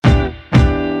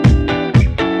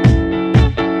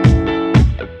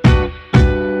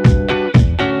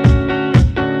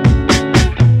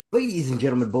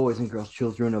gentlemen, boys and girls,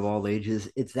 children of all ages,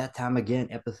 it's that time again,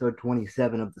 episode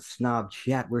 27 of the Snob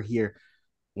Chat. We're here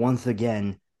once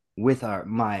again with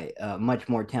my much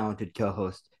more talented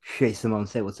co-host, Shay Simone.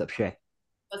 Say what's up, Shay.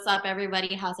 What's up,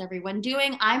 everybody? How's everyone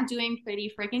doing? I'm doing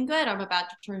pretty freaking good. I'm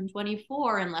about to turn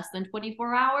 24 in less than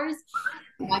 24 hours.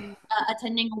 I'm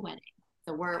attending a wedding.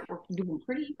 So we're doing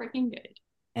pretty freaking good.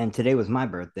 And today was my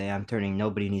birthday. I'm turning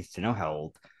nobody needs to know how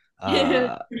old.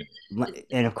 Uh,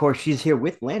 and of course, she's here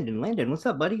with Landon. Landon, what's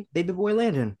up, buddy? Baby boy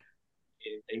Landon.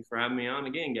 Thanks for having me on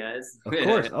again, guys. Of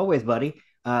course, always, buddy.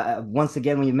 Once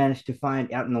again, we managed to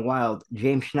find out in the wild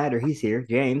James Schneider. He's here.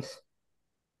 James.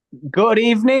 Good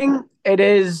evening. It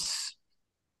is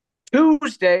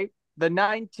Tuesday, the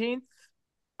 19th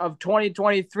of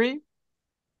 2023.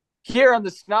 Here on the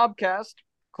Snobcast,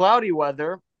 cloudy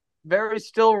weather, very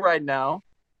still right now.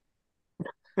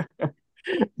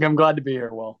 I'm glad to be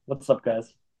here. Well, what's up,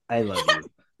 guys? I love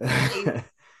you.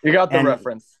 You got the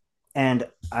reference. And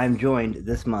I'm joined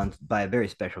this month by a very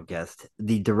special guest,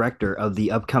 the director of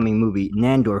the upcoming movie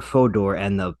Nandor Fodor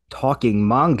and the Talking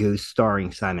Mongoose,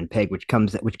 starring Simon Pegg, which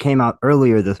came out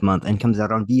earlier this month and comes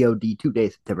out on VOD 2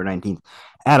 days, September 19th.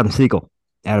 Adam Siegel.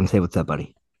 Adam, say what's up,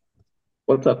 buddy.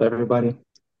 What's up, everybody?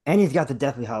 And he's got the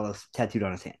Deathly Hallows tattooed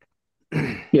on his hand.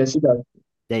 Yes, he does.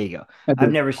 There you go.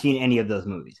 I've never seen any of those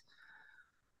movies.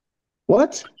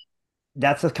 What?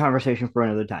 That's a conversation for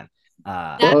another time.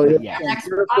 Yeah.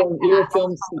 You're a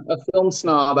film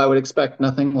snob. I would expect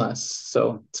nothing less.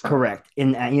 So correct.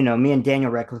 And me and Daniel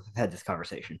Radcliffe have had this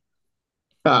conversation.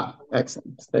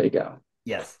 Excellent. There you go.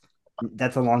 Yes,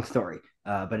 that's a long story,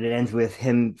 but it ends with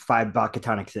him 5 vodka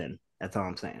tonics in. That's all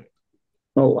I'm saying.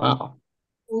 Oh wow.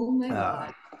 Oh my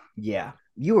god. Yeah,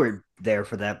 you were there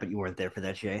for that, but you weren't there for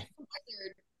that, Shay.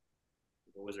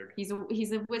 Wizard. He's a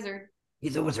wizard.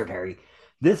 He's a wizard, Harry.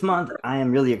 This month, I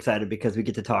am really excited because we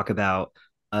get to talk about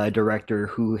a director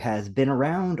who has been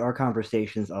around our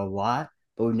conversations a lot,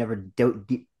 but we've never dove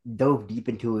deep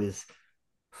into his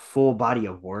full body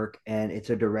of work. And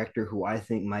it's a director who I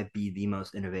think might be the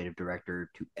most innovative director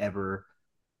to ever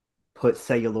put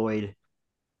celluloid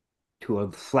to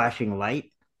a flashing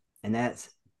light, and that's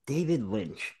David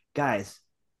Lynch. Guys,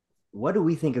 what do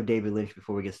we think of David Lynch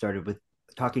before we get started with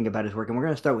talking about his work? And we're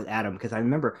going to start with Adam, because I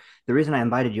remember the reason I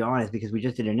invited you on is because we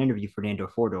just did an interview for Nandor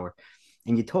Fodor,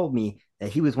 and you told me that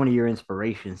he was one of your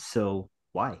inspirations. So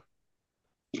why?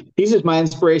 He's just my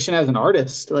inspiration as an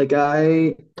artist.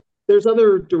 There's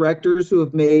other directors who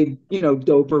have made,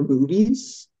 doper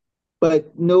movies,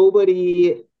 but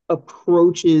nobody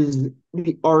approaches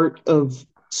the art of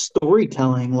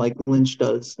storytelling like Lynch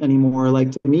does anymore.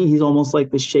 Like, to me, he's almost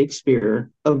like the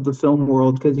Shakespeare of the film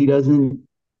world, because he doesn't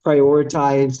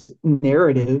prioritize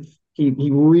narrative. He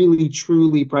really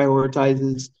truly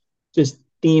prioritizes just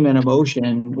theme and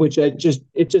emotion, which it just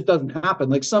doesn't happen.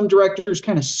 Like, some directors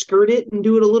kind of skirt it and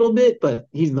do it a little bit, but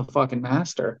he's the fucking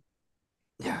master.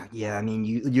 Yeah. I mean,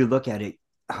 you look at it.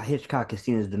 Hitchcock is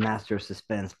seen as the master of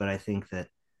suspense, but I think that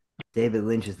David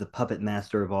Lynch is the puppet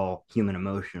master of all human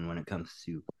emotion when it comes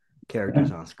to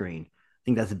characters on screen. I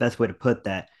think that's the best way to put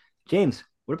that. James,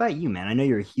 what about you, man? I know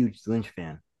you're a huge Lynch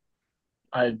fan.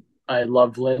 I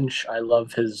love Lynch. I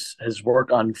love his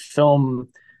work on film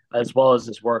as well as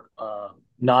his work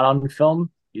not on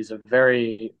film. He's a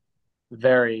very,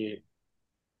 very,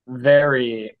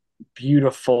 very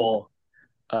beautiful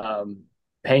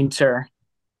painter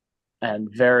and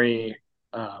very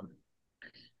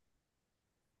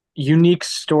unique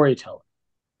storyteller.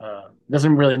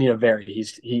 Doesn't really need a very.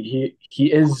 He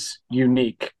is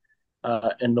unique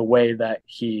in the way that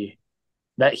he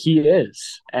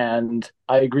is, and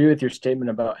I agree with your statement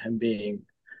about him being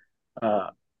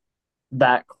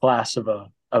that class of a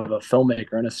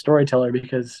filmmaker and a storyteller,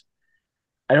 because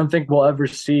I don't think we'll ever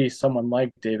see someone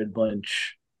like David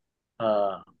Lynch.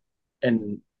 I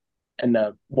don't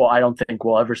think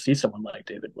we'll ever see someone like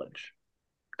David Lynch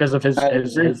because of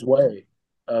his way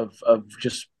of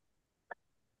just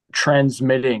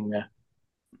transmitting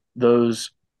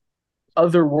those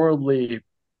otherworldly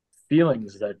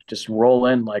feelings that just roll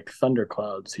in like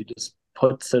thunderclouds. He just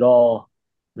puts it all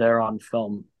there on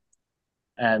film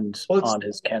and on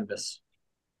his canvas.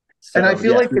 So, and I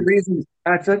feel like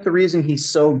the reason he's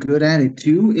so good at it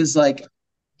too is like,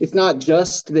 it's not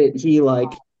just that he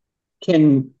like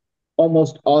can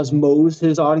almost osmose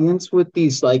his audience with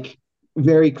these like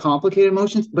very complicated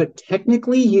emotions, but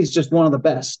technically he's just one of the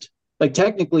best. Like,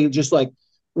 technically, just like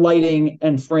lighting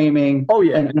and framing. Oh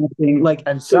yeah, and acting, like,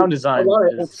 and sound design. A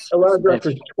lot of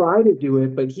directors try to do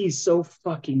it, but he's so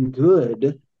fucking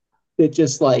good that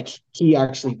just like he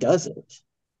actually does it.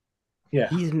 Yeah.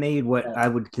 He's made what I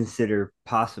would consider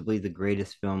possibly the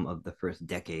greatest film of the first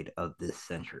decade of this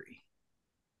century.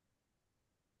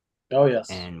 Oh yes.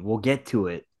 And we'll get to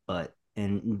it, but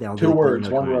and I'll Two let you words,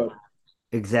 know one tomorrow. road.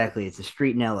 Exactly, it's a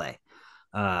street in LA.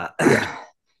 Yeah.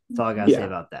 That's all I gotta say Yeah.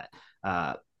 about that.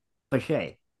 But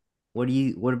Shay,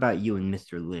 what about you and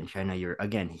Mr. Lynch? I know you're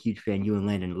again a huge fan. You and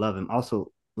Landon love him.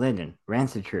 Also, Landon,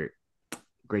 Rancid shirt,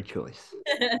 great choice.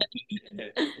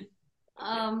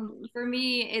 For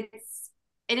me,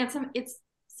 it's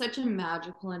such a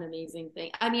magical and amazing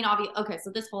thing. I mean, obviously, okay,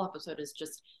 so this whole episode is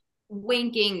just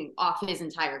winking off his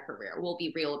entire career. We'll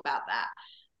be real about that.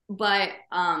 But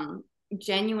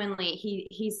genuinely,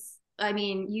 he's. I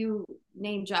mean, you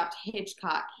name dropped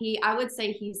Hitchcock. I would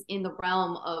say he's in the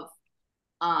realm of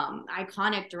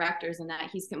iconic directors in that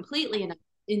he's completely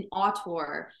an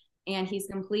auteur, and he's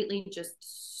completely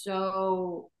just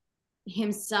so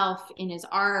himself in his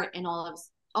art and all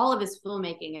of his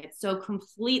filmmaking. It's so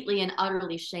completely and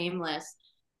utterly shameless.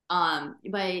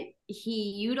 But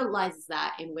he utilizes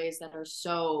that in ways that are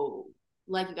so,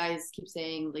 like you guys keep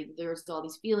saying, like there's all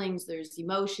these feelings, there's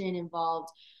emotion involved,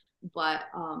 but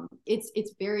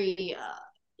it's very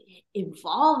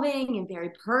involving and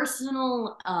very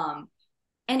personal.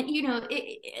 And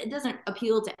it doesn't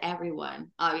appeal to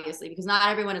everyone, obviously, because not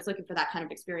everyone is looking for that kind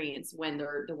of experience when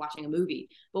they're watching a movie.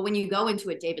 But when you go into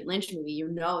a David Lynch movie, you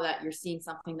know that you're seeing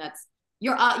something that's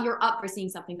you're up for seeing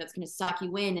something that's going to suck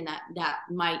you in, and that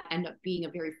might end up being a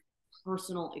very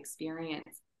personal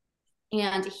experience.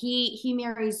 And he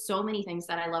marries so many things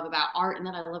that I love about art and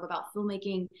that I love about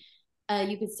filmmaking.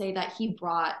 You could say that he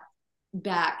brought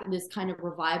back this kind of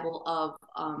revival of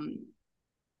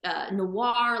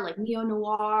noir, like neo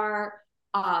noir,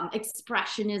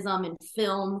 expressionism in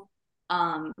film.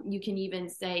 You can even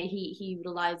say he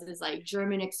utilizes like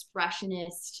German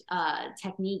expressionist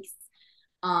techniques.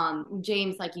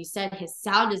 James, like you said, his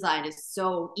sound design is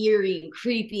so eerie and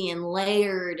creepy and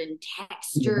layered and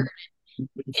textured,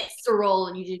 visceral,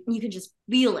 and you can just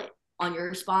feel it on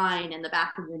your spine and the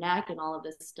back of your neck and all of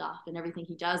this stuff. And everything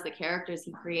he does, the characters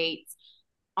he creates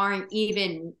aren't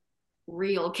even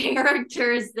real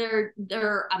characters. They're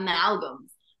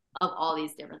amalgams of all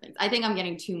these different things. I think I'm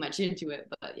getting too much into it,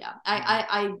 but yeah,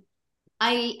 I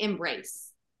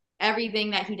embrace everything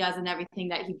that he does and everything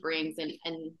that he brings,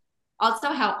 and also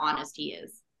how honest he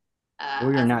is.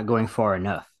 Or you're not going far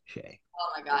enough, Shay. Oh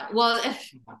my god. Well,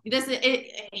 this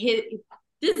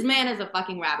man is a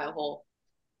fucking rabbit hole.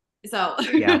 So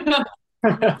yeah,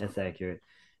 that's accurate.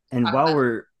 And while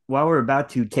we're about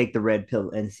to take the red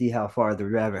pill and see how far the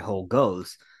rabbit hole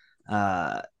goes,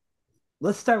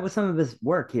 let's start with some of his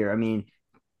work here. I mean,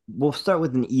 we'll start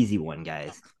with an easy one,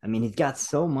 guys. I mean, he's got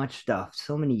so much stuff,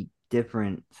 so many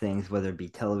different things, whether it be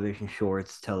television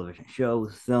shorts, television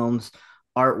shows, films,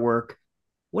 artwork.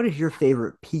 What is your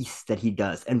favorite piece that he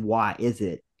does, and why is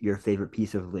it your favorite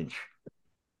piece of Lynch?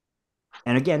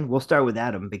 And again, we'll start with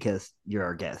Adam because you're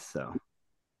our guest. So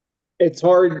it's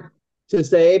hard to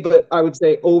say, but I would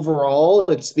say overall,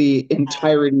 it's the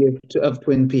entirety of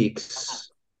Twin Peaks.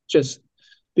 Just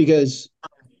because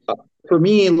for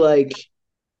me, like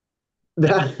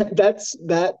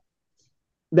that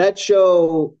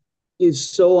show is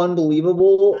so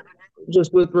unbelievable,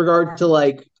 just with regard to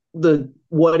like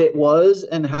what it was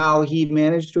and how he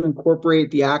managed to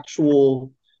incorporate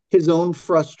his own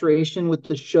frustration with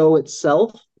the show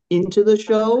itself into the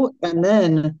show, and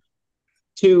then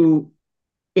to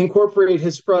incorporate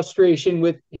his frustration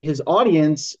with his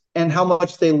audience and how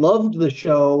much they loved the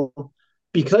show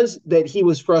because that he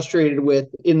was frustrated with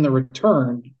in the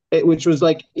return, which was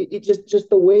like it just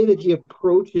the way that he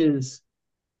approaches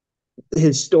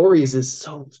his stories is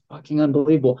so fucking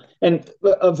unbelievable. And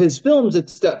of his films,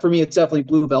 for me, it's definitely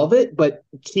Blue Velvet, but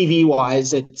TV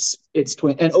wise, it's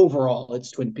Twin, and overall,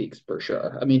 it's Twin Peaks for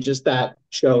sure. I mean, just that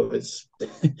show is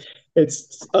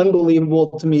it's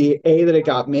unbelievable to me. A, that it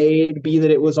got made, B,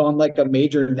 that it was on like a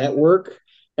major network,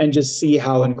 and just see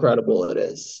how incredible it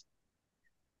is.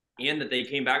 And that they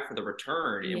came back for the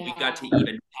return, and we got to Yeah.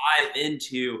 even dive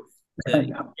into the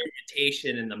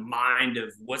orientation and the mind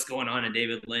of what's going on in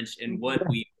David Lynch and what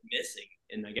we were missing.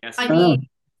 And I guess I mean,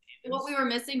 what we were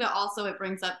missing, but also it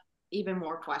brings up even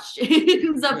more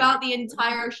questions about the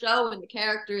entire show and the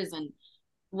characters and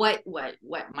what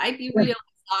might be real,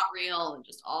 what's not real, and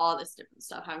just all this different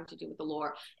stuff having to do with the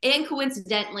lore. And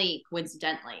coincidentally,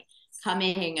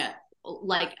 coming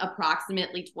like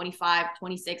approximately 25,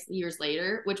 26 years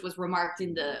later, which was remarked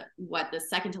in the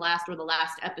second to last or the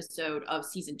last episode of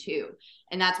season 2.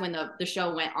 And that's when the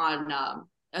show went on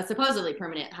a supposedly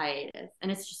permanent hiatus.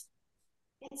 And it's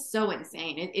so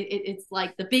insane. It's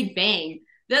like the Big Bang.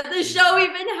 that the show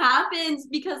even happens,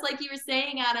 because like you were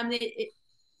saying, Adam,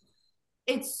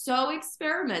 it's so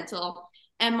experimental.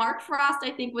 And Mark Frost, I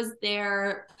think, was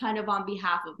there kind of on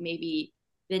behalf of maybe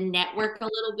the network a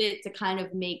little bit to kind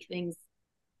of make things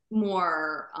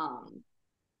more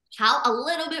a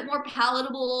little bit more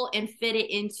palatable and fit it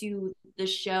into the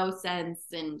show sense.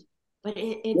 And but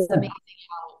it's amazing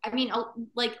how, I mean,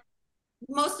 like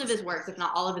most of his works, if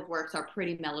not all of his works, are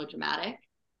pretty melodramatic.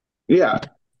 Yeah.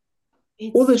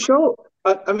 Well, the show,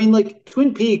 I mean, like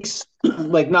Twin Peaks,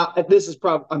 like not this is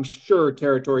probably I'm sure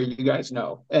territory you guys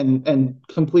know, and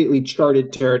completely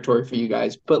charted territory for you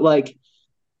guys, but like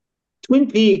Twin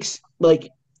Peaks, like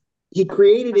he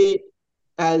created it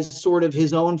as sort of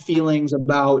his own feelings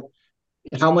about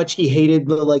how much he hated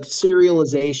the like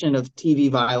serialization of TV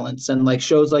violence and like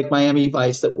shows like Miami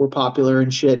Vice that were popular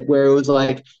and shit, where it was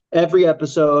like every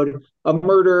episode a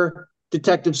murder,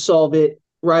 detectives solve it,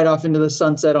 right off into the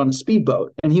sunset on a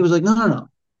speedboat. And he was like, no.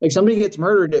 Like somebody gets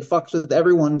murdered, it fucks with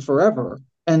everyone forever.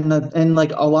 And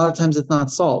like a lot of times it's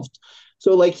not solved.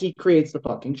 So like he creates the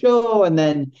fucking show, and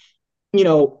then you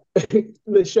know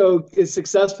the show is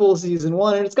successful season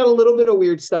one, and it's got a little bit of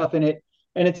weird stuff in it,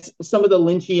 and it's some of the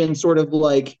Lynchian sort of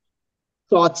like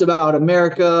thoughts about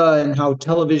America and how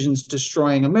television's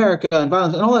destroying America and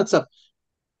violence and all that stuff.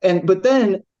 And but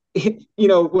then you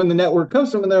know when the network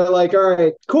comes to him and they're like, all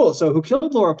right, cool, so who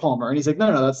killed Laura Palmer? And he's like,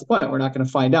 no, that's the point, we're not going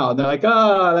to find out. And they're like,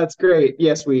 that's great,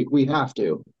 yes, we have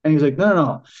to. And he's like,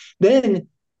 no. Then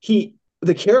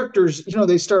the characters, you know,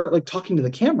 they start like talking to the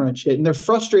camera and shit, and they're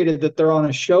frustrated that they're on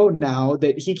a show now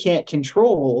that he can't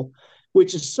control,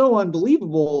 which is so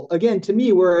unbelievable, again, to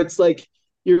me, where it's like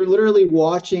you're literally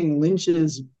watching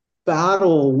Lynch's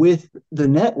battle with the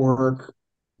network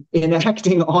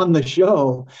enacting on the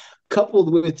show,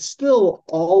 coupled with still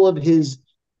all of his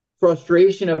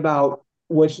frustration about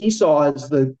what he saw as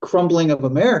the crumbling of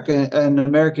America and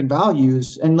American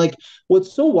values. And like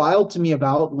what's so wild to me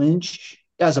about Lynch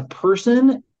as a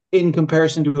person in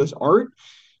comparison to his art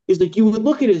is like you would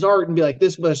look at his art and be like,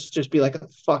 this must just be like a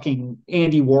fucking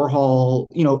Andy Warhol,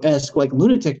 you know, esque like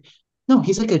lunatic. No,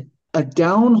 he's like a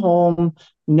down home,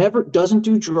 never doesn't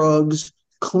do drugs,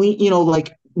 clean, you know,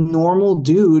 like normal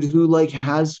dude who like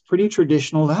has pretty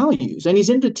traditional values, and he's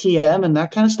into TM and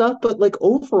that kind of stuff. But like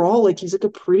overall, like he's like a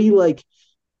pretty like,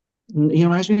 he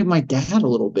reminds me of my dad a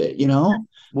little bit, you know?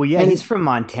 Well, yeah, and he's from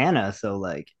Montana, so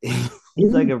like he's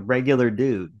like a regular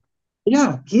dude.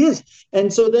 Yeah, he is.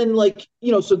 And so then like,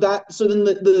 you know, so then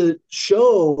the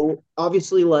show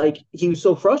obviously like he was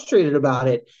so frustrated about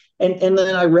it. And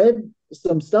then I read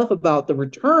some stuff about The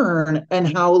Return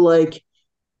and how like,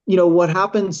 you know, what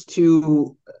happens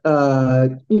to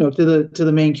you know, to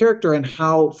the main character, and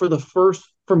how for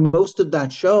most of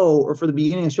that show, or for the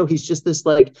beginning of the show, he's just this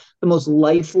like the most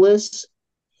lifeless,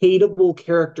 hateable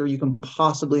character you can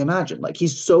possibly imagine. Like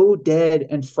he's so dead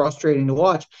and frustrating to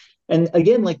watch. And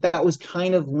again, like that was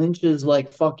kind of Lynch's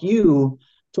like fuck you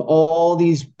to all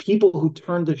these people who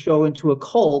turned the show into a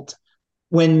cult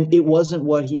when it wasn't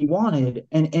what he wanted.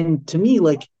 And to me,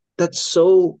 like that's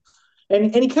so,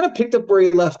 and he kind of picked up where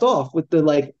he left off with the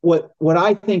like what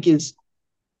I think is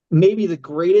maybe the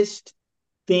greatest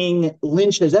thing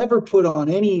Lynch has ever put on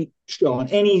any show, on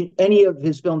any of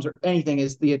his films or anything,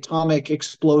 is the atomic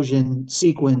explosion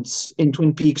sequence in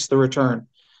Twin Peaks: The Return.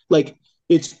 Like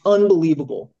it's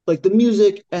unbelievable. Like the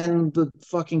music and the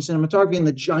fucking cinematography and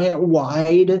the giant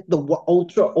wide, the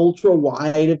ultra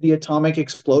wide of the atomic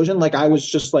explosion. Like I was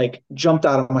just like jumped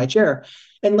out of my chair.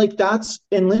 And like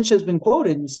and Lynch has been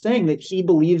quoted in saying that he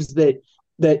believes that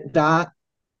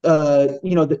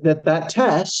you know, that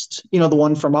test, you know, the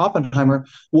one from Oppenheimer,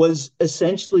 was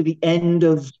essentially the end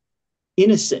of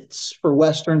innocence for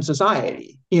Western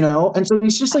society, you know? And so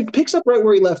he's just like picks up right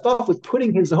where he left off with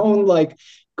putting his own like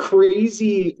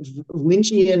crazy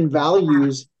Lynchian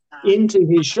values into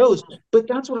his shows. But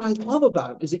that's what I love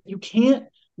about it, is that you can't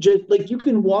just like, you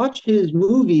can watch his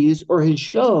movies or his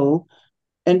show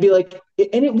and be like,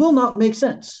 and it will not make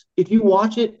sense. If you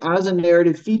watch it as a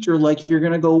narrative feature, like you're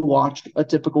going to go watch a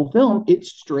typical film, it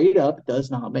straight up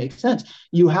does not make sense.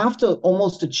 You have to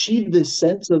almost achieve this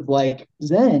sense of like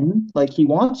Zen, like he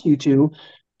wants you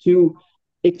to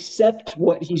accept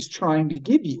what he's trying to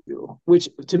give you, which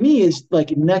to me is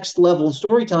like next level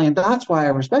storytelling. And that's why I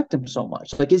respect him so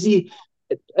much. Like, is he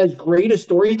as great a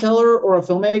storyteller or a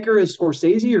filmmaker as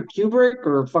Scorsese or Kubrick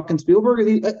or fucking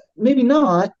Spielberg? Maybe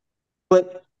not.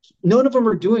 But none of them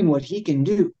are doing what he can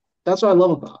do. That's what I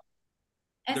love about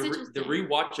it. The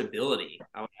rewatchability,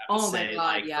 I would have to say.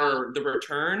 God, like for The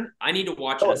Return, I need to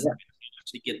watch it a second time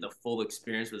to get the full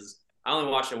experience. I only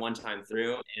watched it one time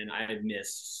through, and I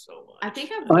missed so much. I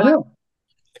think I've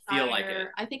feel like it.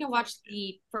 I think I watched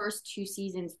the first 2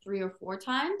 seasons 3 or 4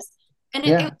 times, and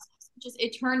Yeah.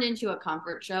 it turned into a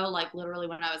comfort show. Like literally,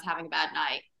 when I was having a bad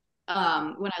night,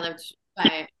 when I lived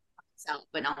by myself,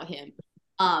 but not with him,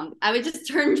 I would just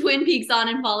turn Twin Peaks on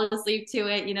and fall asleep to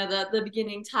it. You know, the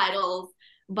beginning titles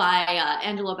by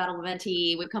Angelo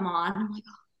Badalamenti would come on. I'm like,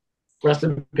 Rest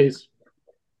in peace.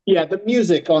 Yeah, the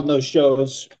music on those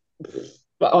shows,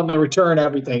 on the return,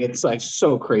 everything, it's like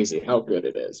so crazy how good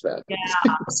it is, man. yeah.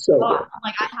 So Oh, good.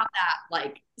 like I have that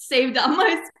like saved on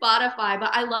my Spotify,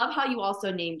 but I love how you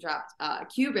also name dropped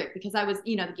Kubrick, because I was,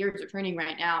 the gears are turning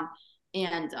right now,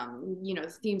 and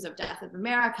the themes of Death of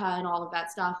America and all of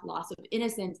that stuff, loss of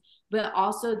innocence, but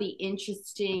also the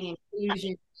interesting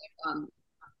inclusion of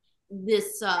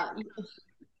this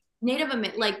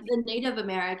like the Native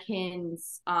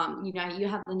Americans, you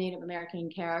have the Native American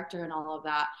character and all of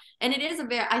that. And it is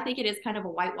I think it is kind of a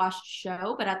whitewashed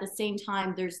show, but at the same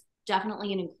time, there's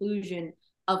definitely an inclusion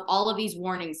of all of these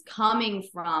warnings having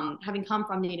come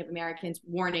from Native Americans,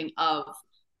 warning of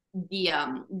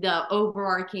the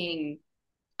overarching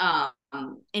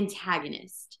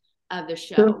antagonist of the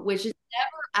show, Sure. which is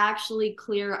never actually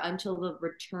clear until the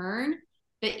return.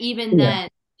 But even then,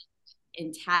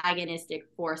 antagonistic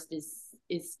force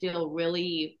is still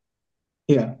really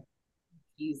Yeah.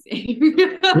 confusing.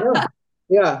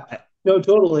 Yeah. No,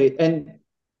 totally. And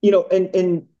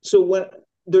and so when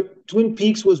the Twin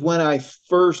Peaks was when I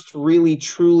first really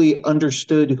truly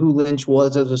understood who Lynch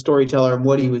was as a storyteller and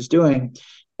what he was doing.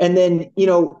 And then,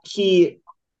 he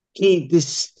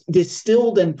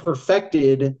distilled and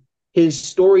perfected his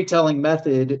storytelling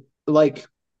method, like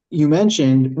you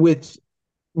mentioned, with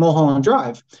Mulholland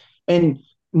Drive. And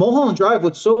Mulholland Drive,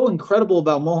 what's so incredible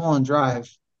about Mulholland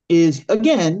Drive is,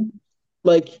 again,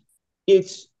 like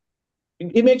it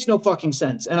makes no fucking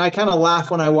sense. And I kind of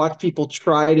laugh when I watch people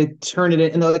try to turn it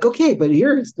in, and they're like, okay, but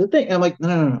here's the thing. And I'm like,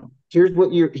 no.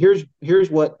 Here's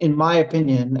what, in my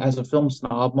opinion, as a film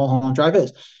snob, Mulholland Drive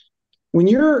is. When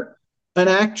you're an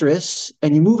actress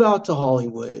and you move out to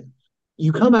Hollywood,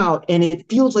 you come out and it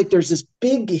feels like there's this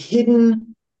big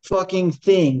hidden fucking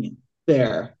thing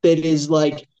there that is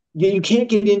like you can't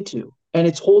get into, and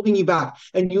it's holding you back.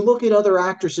 And you look at other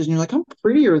actresses and you're like, I'm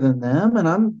prettier than them and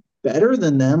I'm better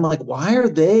than them. Like, why are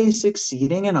they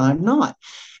succeeding and I'm not?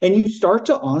 And you start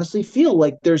to honestly feel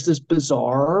like there's this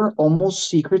bizarre, almost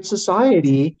secret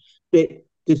society that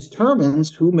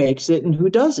determines who makes it and who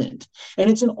doesn't. And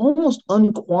it's an almost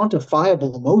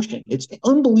unquantifiable emotion. It's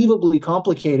unbelievably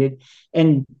complicated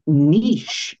and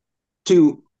niche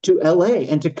to LA,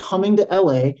 and to coming to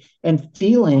LA and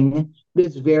feeling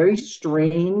this very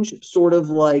strange sort of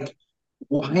like,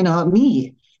 why not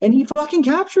me? And he fucking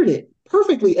captured it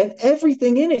perfectly. And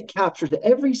everything in it captures it.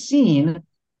 Every scene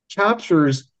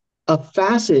captures a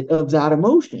facet of that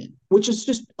emotion, which is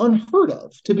just unheard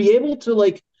of. To be able to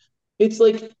like, it's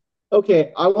like,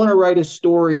 okay, I want to write a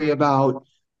story about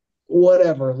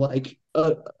whatever, like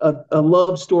a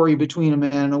love story between a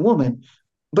man and a woman.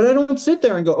 But I don't sit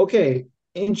there and go, okay,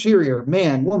 interior,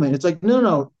 man, woman. It's like,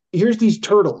 no, here's these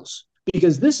turtles,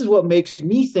 because this is what makes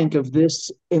me think of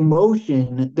this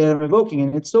emotion that I'm evoking.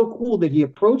 And it's so cool that he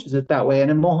approaches it that way.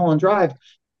 And in Mulholland Drive,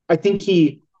 I think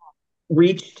he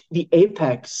reached the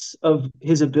apex of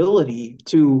his ability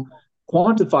to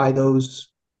quantify those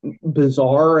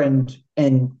bizarre and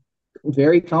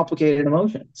very complicated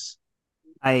emotions.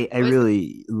 I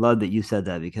really love that you said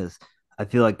that, because I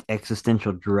feel like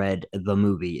existential dread, the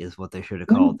movie, is what they should have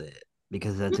called it,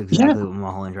 because that's exactly what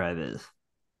Mulholland Drive is.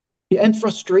 Yeah, and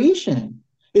frustration.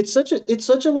 It's such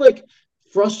a like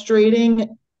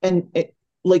frustrating and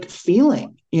like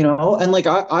feeling, and like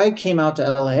I came out to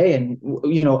LA and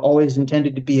always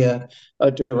intended to be a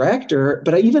director,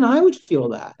 but even I would feel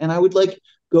that, and I would like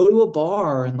go to a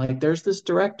bar and like there's this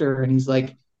director and he's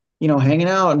like hanging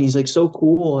out and he's like so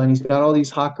cool and he's got all these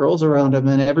hot girls around him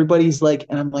and everybody's like,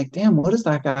 and I'm like, damn, what does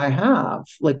that guy have?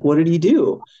 Like, what did he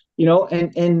do?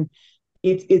 And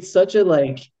it's such a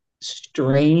like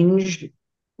strange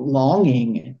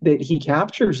longing that he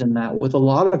captures in that with a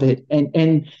lot of it.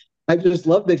 And I just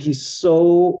love that he's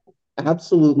so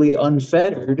absolutely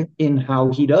unfettered in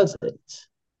how he does it.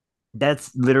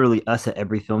 That's literally us at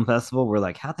every film festival. We're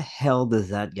like, how the hell does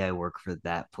that guy work for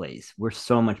that place? We're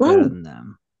so much better than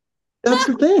them. That's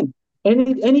the thing.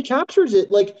 And he captures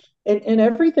it like and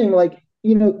everything, like,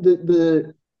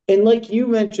 the and like you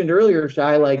mentioned earlier,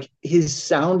 Shai, like his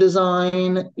sound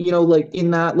design, like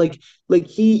in that, like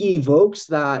he evokes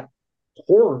that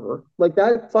horror. Like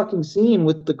that fucking scene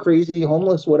with the crazy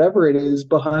homeless, whatever it is,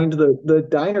 behind the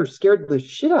diner scared the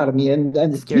shit out of me and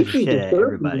Scared the deeply shit out of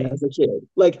disturbed me everybody. as a kid.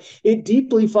 Like it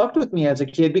deeply fucked with me as a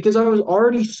kid because I was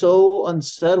already so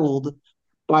unsettled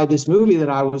by this movie that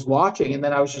I was watching. And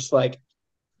then I was just like,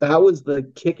 that was the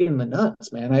kick in the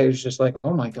nuts, man. I was just like,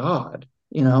 oh my God,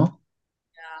 you know?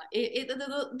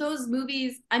 Those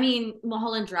movies, I mean,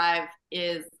 Mulholland Drive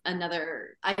is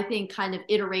another, I think, kind of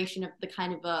iteration of the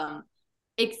kind of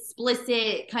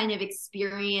explicit kind of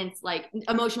experience, like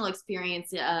emotional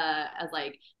experience, as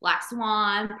like Black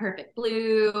Swan, Perfect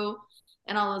Blue,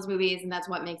 and all those movies, and that's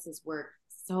what makes this work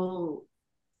so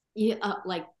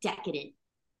like decadent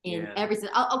in every.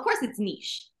 Of course, it's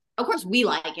niche. Of course, we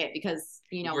like it because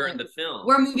we're in the film.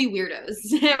 We're movie weirdos.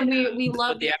 we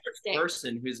love the average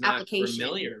person who's not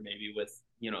familiar maybe with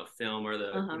film or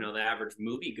the the average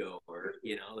movie goer,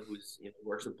 who's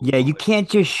works with. Yeah, you can't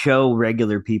just show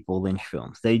regular people Lynch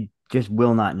films. They just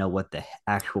will not know what the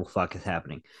actual fuck is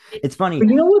happening. It's funny. But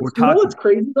you know what's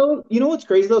crazy though? You know what's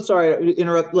crazy though? Sorry to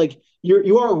interrupt. Like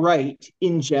you are right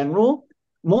in general.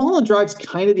 Mulholland Drive's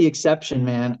kind of the exception,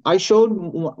 man. I showed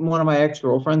one of my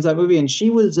ex-girlfriends that movie, and she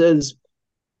was as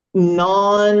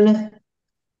non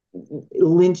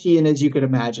Lynchian as you could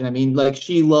imagine. I mean, like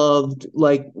she loved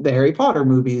like the Harry Potter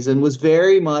movies and was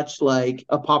very much like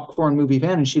a popcorn movie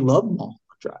fan, and she loved Mulholland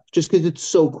Drive just because it's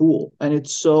so cool and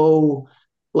it's so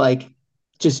like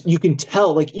just you can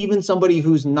tell like even somebody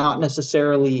who's not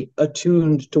necessarily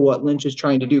attuned to what Lynch is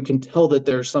trying to do can tell that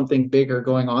there's something bigger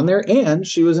going on there. And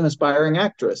she was an aspiring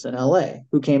actress in LA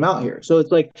who came out here. So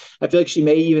it's like I feel like she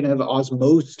may even have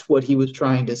osmosed what he was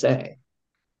trying to say.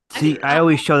 See, I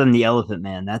always show them The Elephant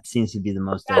Man. That seems to be the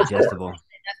most digestible. That's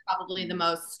probably the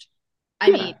most, I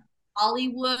mean,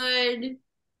 Hollywood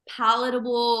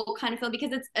palatable kind of film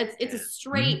because it's a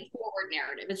straightforward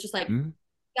narrative. It's just like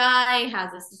guy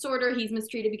has this disorder, he's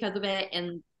mistreated because of it,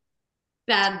 and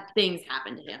bad things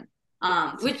happen to him.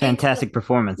 Which fantastic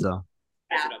performance though.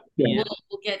 Yeah.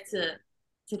 We'll get to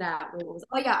that.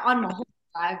 On Mulholland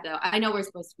Drive though. I know we're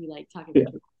supposed to be like talking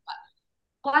about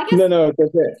well, I guess no,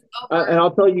 that's it. And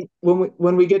I'll tell you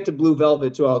when we get to Blue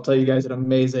Velvet too. I'll tell you guys an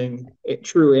amazing,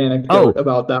 true anecdote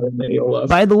about that one that you'll love.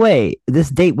 By the way, this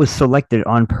date was selected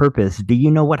on purpose. Do you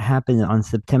know what happened on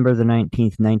September the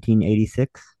 19th,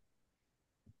 1986?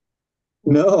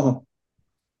 No.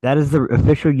 That is the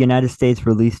official United States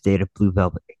release date of Blue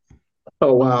Velvet.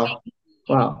 Oh wow!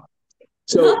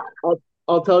 So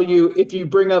I'll tell you if you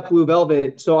bring up Blue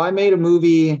Velvet. So I made a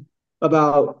movie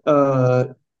about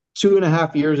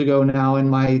 2.5 years ago now, and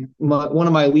my one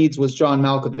of my leads was John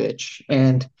Malkovich,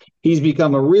 and he's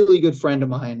become a really good friend of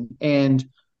mine. And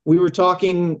we were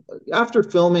talking after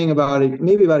filming about it,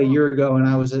 maybe about a year ago, and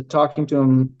I was talking to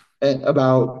him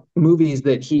about movies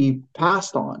that he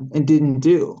passed on and didn't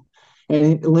do.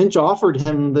 And Lynch offered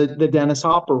him the Dennis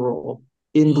Hopper role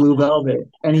in Blue Velvet,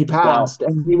 and he passed. Wow.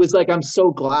 And he was like, "I'm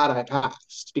so glad I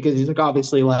passed," because he's like,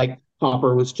 obviously, like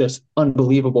Hopper was just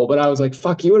unbelievable. But I was like,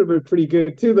 "Fuck, you would have been pretty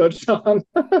good too, though, John."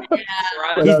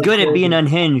 He's good at being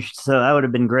unhinged, so that would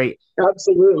have been great.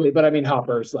 Absolutely, but I mean,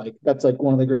 Hopper's that's like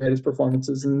one of the greatest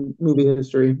performances in movie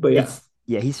history. But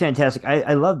yeah, he's fantastic.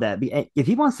 I love that. If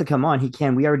he wants to come on, he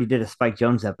can. We already did a Spike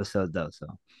Jonze episode though, so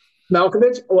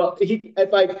Malkovich. Well,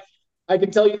 I can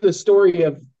tell you the story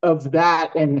of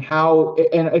that and how,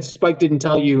 and Spike didn't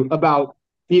tell you about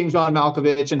being John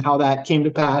Malkovich and how that came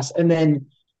to pass. And then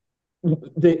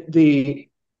the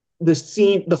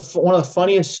scene, one of the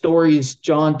funniest stories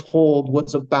John told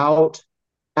was about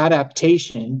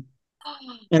adaptation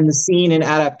and the scene in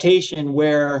adaptation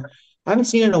where I haven't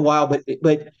seen it in a while, but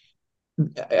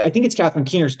I think it's Catherine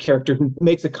Keener's character who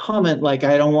makes a comment like,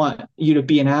 "I don't want you to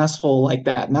be an asshole like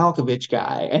that Malkovich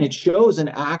guy." And it shows an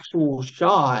actual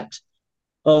shot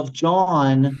of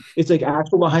John. It's like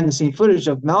actual behind the scene footage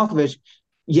of Malkovich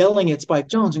yelling at Spike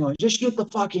Jonze and going, "Just shoot the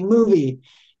fucking movie."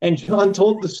 And John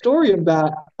told the story of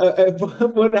that,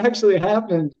 what actually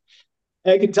happened.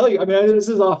 And I can tell you, I mean, this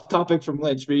is off topic from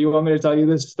Lynch, but you want me to tell you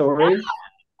this story?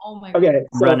 Oh my God. Okay.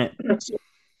 So, run it.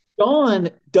 John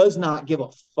does not give a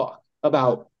fuck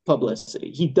about publicity.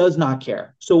 He does not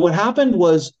care. So what happened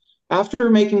was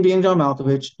after making Being John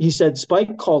Malkovich, he said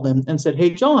Spike called him and said, "Hey,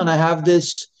 John, I have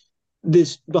this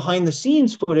behind the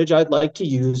scenes footage I'd like to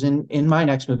use in my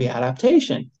next movie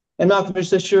adaptation." And Malkovich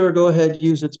said, "Sure, go ahead,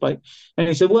 use it, Spike." And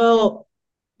he said, "Well,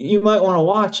 you might want to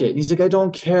watch it." And he's like, "I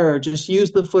don't care. Just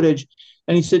use the footage."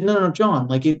 And he said, No, John,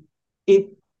 like it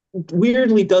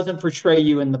weirdly doesn't portray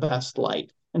you in the best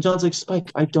light. And John's like,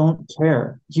 "Spike, I don't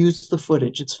care. Use the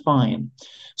footage. It's fine."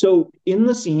 So in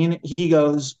the scene, he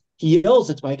yells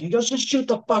at Spike. He goes, "Just shoot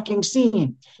the fucking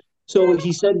scene." So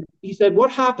he said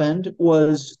what happened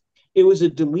was it was a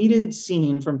deleted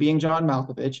scene from Being John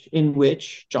Malkovich in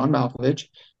which John Malkovich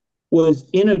was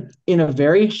in a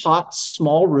very hot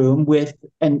small room with,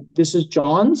 and this is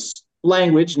John's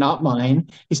language, not mine.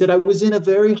 He said I was in a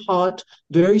very hot,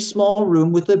 very small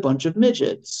room with a bunch of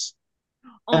midgets.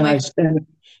 Oh And my I God.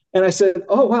 and I said,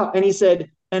 "Oh wow." And he said,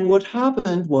 "And what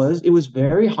happened was it was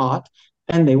very hot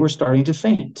and they were starting to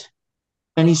faint."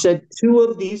 And he said two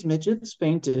of these midgets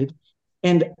fainted,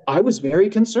 and I was very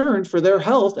concerned for their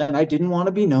health, and I didn't want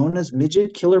to be known as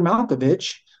Midget Killer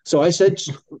Malkovich. So I said,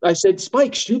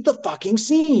 Spike, shoot the fucking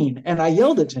scene. And I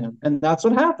yelled at him, and that's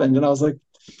what happened. And I was like,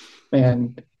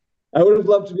 man, I would have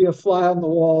loved to be a fly on the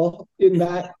wall in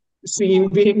that scene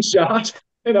being shot.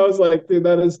 And I was like, dude,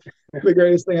 that is the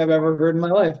greatest thing I've ever heard in my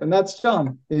life. And that's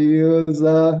John. He was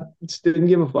just didn't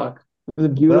give a fuck. He was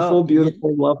a beautiful, Well,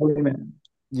 beautiful, lovely man.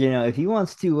 if he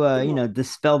wants to,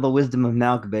 dispel the wisdom of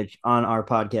Malkovich on our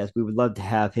podcast, we would love to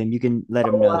have him. You can let I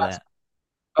him will know ask. that.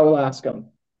 I will ask him.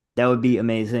 That would be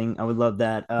amazing. I would love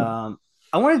that.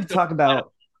 I wanted to talk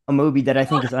about a movie that I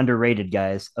think is underrated,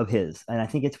 guys, of his, and I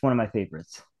think it's one of my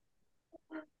favorites.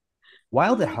 Oh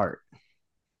Wild at my Heart.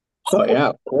 Oh yeah,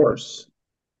 of course.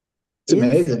 It's Is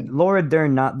amazing. Laura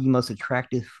Dern not the most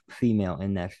attractive female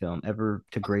in that film ever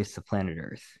to grace the planet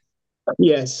Earth?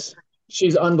 Yes,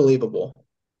 she's unbelievable.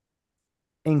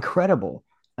 Incredible.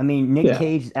 I mean, Nick Yeah,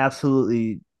 Cage is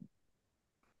absolutely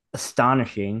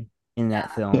astonishing in that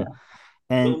yeah. film.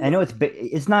 And I Well, know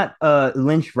it's not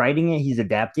Lynch writing it, he's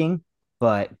adapting,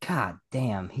 but god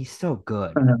damn, he's so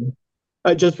good.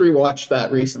 I just rewatched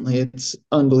that recently. It's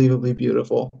unbelievably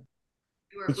beautiful.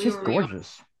 It's we just were real.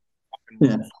 gorgeous.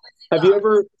 Yeah. Have you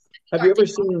ever have you ever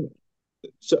seen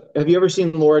have you ever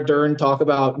seen Laura Dern talk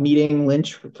about meeting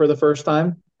Lynch for the first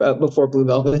time before Blue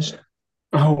Velvet?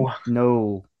 Oh,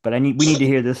 No, but we need to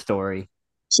hear this story.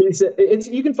 She said it's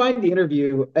you can find the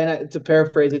interview, and to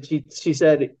paraphrase it, she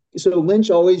said so Lynch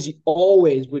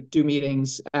always would do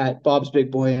meetings at Bob's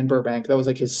Big Boy in Burbank. That was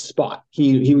like his spot.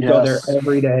 He would go there yes.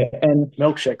 every day, and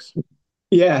Milkshakes.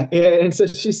 yeah, and so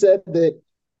she said that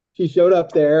she showed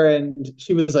up there and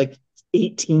she was like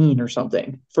 18 or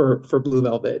something for Blue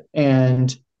Velvet,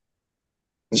 and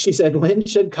she said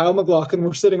Lynch and Kyle MacLachlan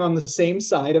were sitting on the same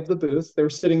side of the booth. They were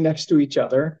sitting next to each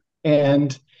other,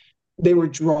 and they were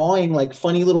drawing like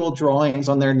funny little drawings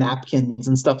on their napkins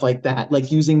and stuff like that,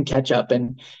 like using ketchup.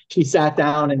 And she sat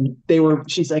down and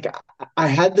she's like, I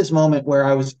had this moment where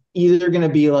I was either going to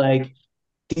be like,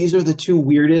 these are the two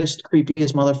weirdest,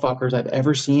 creepiest motherfuckers I've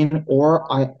ever seen,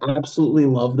 or I absolutely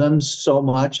love them so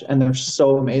much and they're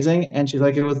so amazing. And she's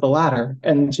like, it was the latter.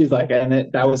 And she's like,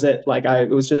 that was it. Like, it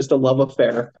was just a love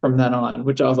affair from then on,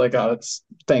 which I was like, oh, it's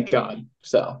thank God.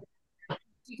 So, To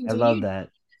I love continue that.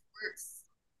 works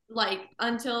like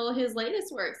until his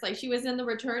latest works. Like she was in The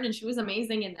Return and she was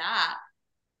amazing in that.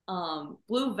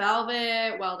 Blue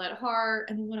Velvet, Wild at Heart,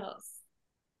 and then what else?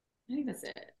 I think that's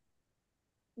it.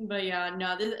 But yeah,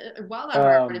 no, this Wild at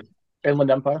Heart.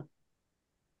 Inland Empire,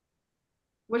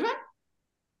 Which one?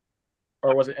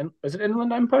 or is it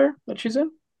Inland Empire that she's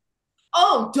in?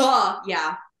 Oh, duh.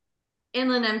 Yeah.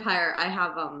 Inland Empire.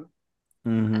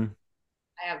 Hmm.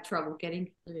 I have trouble getting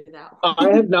through that one.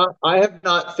 I have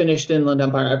not finished Inland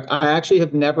Empire. I actually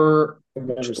have never I've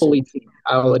never fully seen. seen it,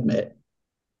 I'll admit.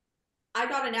 I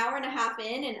got an hour and a half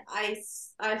in, and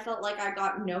I felt like I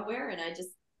got nowhere, and I just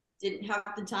didn't have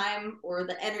the time or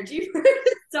the energy for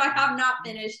it, so I have not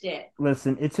finished it.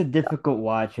 Listen, it's a difficult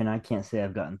watch, and I can't say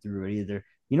I've gotten through it either.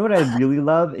 You know what I really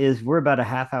love is we're about a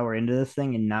half hour into this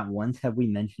thing, and not once have we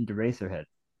mentioned Eraserhead.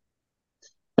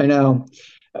 I know.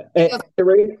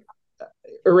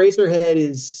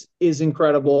 Eraserhead is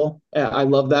incredible. I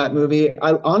love that movie.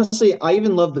 I honestly, I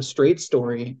even love the Straight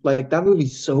Story. Like that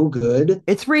movie's so good.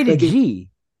 It's rated Like G.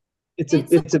 it's a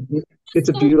It's it's a it's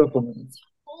a so beautiful movie.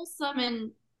 wholesome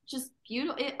and just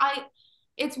beautiful.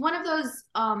 It's one of those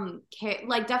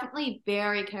like definitely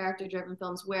very character driven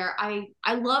films where I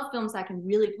love films that can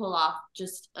really pull off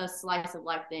just a slice of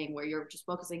life thing where you're just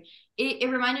focusing. It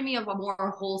reminded me of a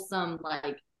more wholesome,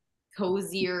 like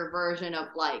cozier version of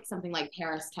like something like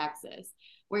Paris, Texas,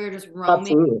 where you're just roaming.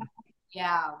 Absolutely.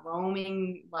 Yeah,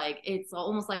 roaming, like it's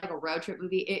almost like a road trip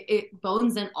movie. It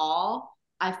Bones and All,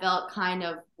 I felt kind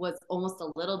of was almost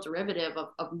a little derivative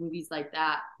of movies like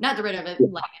that. Not derivative,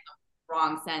 like in the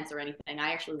wrong sense or anything.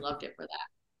 I actually loved it for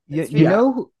that. You, It's you straight. Yeah.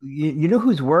 know you know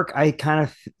whose work I kind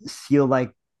of feel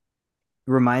like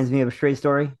reminds me of a Straight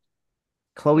Story?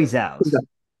 Chloe Zhao's.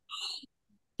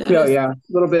 That Yeah, is yeah. A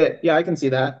little bit. Yeah, I can see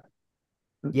that.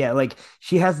 Yeah, like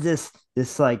she has this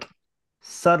like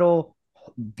subtle,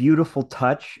 beautiful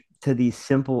touch to these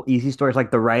simple, easy stories. Like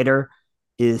The Writer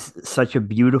is such a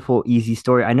beautiful, easy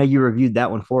story. I know you reviewed that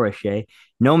one for us, Shay.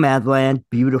 Nomadland,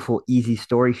 beautiful, easy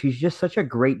story. She's just such a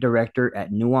great director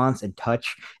at nuance and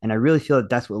touch, and I really feel that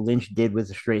that's what Lynch did with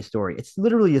A Straight Story. It's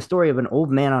literally a story of an old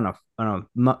man on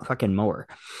a fucking mower.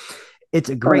 It's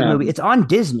a I great know. movie. It's on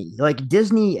Disney. Like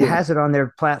Disney Yeah. has it on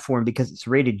their platform because it's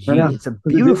rated I G. know. It's a It's a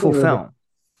Disney beautiful movie. film.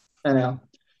 I know.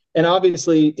 And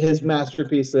obviously his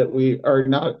masterpiece that we are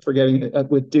not forgetting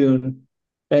with Dune.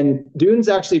 And Dune's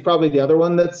actually probably the other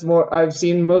one that's more I've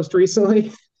seen most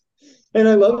recently. And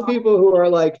I love people who are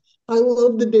like, I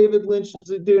love the David Lynch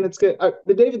Dune. It's good.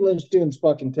 The David Lynch Dune's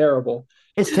fucking terrible.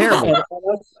 It's terrible.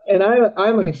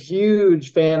 I'm a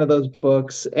huge fan of those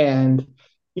books. And,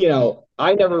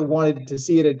 I never wanted to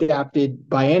see it adapted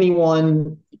by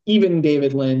anyone, even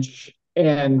David Lynch.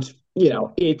 And,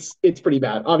 it's pretty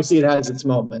bad. Obviously, it has its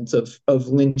moments of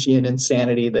Lynchian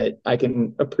insanity that I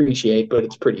can appreciate, but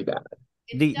it's pretty bad.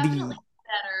 It's The definitely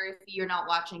better if you're not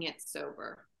watching it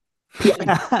sober.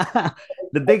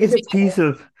 the biggest piece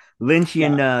of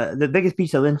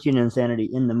Lynchian insanity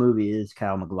in the movie is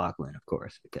Kyle MacLachlan, of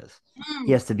course, because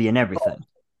he has to be in everything.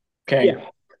 Okay. Yeah,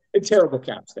 it's terrible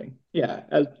casting. Yeah,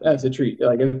 as a treat,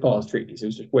 like in Paul's treatise, it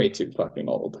was just way too fucking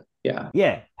old. Yeah,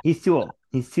 Yeah, he's too old.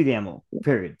 He's too damn old.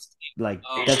 Period. Like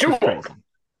that's too just old. crazy.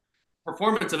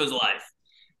 Performance of his life.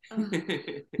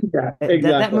 yeah, That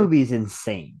exactly. movie is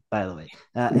insane, by the way.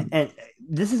 And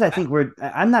this is, I think, where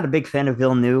I'm not a big fan of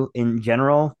Villeneuve in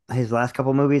general. His last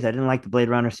couple movies, I didn't like the Blade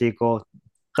Runner sequel.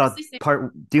 Thought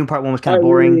Dune Part One was kind of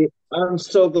boring. I'm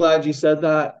so glad you said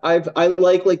that. I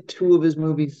like two of his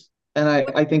movies, and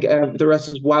I think the rest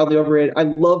is wildly overrated. I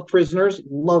love Prisoners.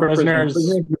 Love Prisoners. Prisoners,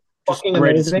 Prisoners is just fucking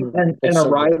greatest amazing. movie. And It's so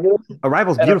good. Arrival.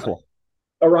 Arrival's And beautiful.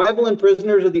 Arrival and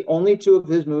Prisoners are the only two of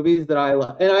his movies that I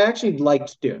like, and I actually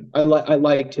liked Dune. I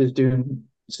liked his Dune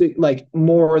like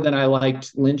more than I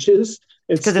liked Lynch's.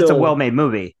 It's Because it's a well-made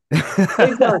movie.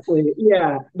 exactly,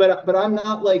 yeah. But I'm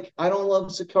not like I don't love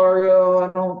Sicario.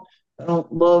 I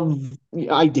don't love.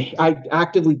 I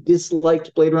actively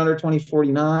disliked Blade Runner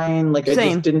 2049. Like I just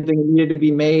Same. didn't think it needed to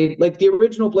be made. Like the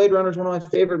original Blade Runner is one of my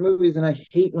favorite movies, and I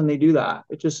hate when they do that.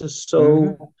 It just is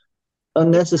so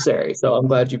unnecessary. So I'm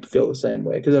glad you feel the same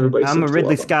way because everybody I'm a seems to Ridley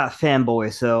love them. Scott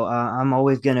fanboy, so I'm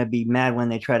always gonna be mad when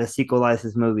they try to sequelize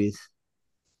his movies.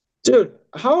 Dude,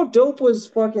 how dope was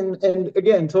fucking and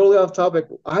again, totally off topic.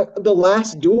 The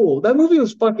Last Duel. That movie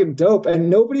was fucking dope and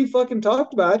nobody fucking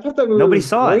talked about it. I thought that movie Nobody was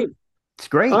saw great. it. It's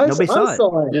great. I Nobody saw it.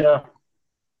 saw it. Yeah, it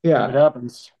Yeah,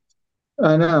 happens.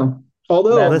 I know.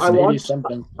 Although Man, listen, I 80 watched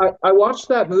something. I watched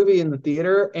that movie in the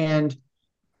theater and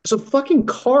there's a fucking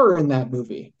car in that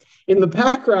movie. In the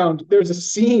background, there's a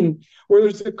scene where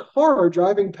there's a car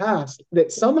driving past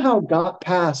that somehow got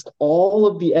past all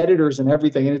of the editors and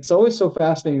everything. And it's always so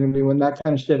fascinating to me when that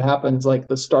kind of shit happens, like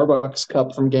the Starbucks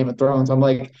cup from Game of Thrones. I'm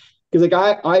like, because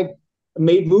like I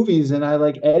made movies and I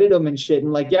like edit them and shit.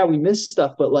 And like, yeah, we missed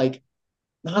stuff, but like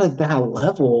not at that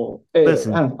level. I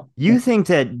Listen, don't know. you think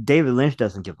that David Lynch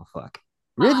doesn't give a fuck.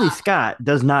 Ridley Scott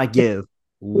does not give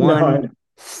one No,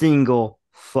 single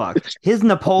fuck. His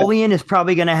Napoleon is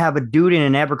probably going to have a dude in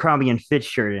an Abercrombie and Fitch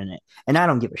shirt in it. And I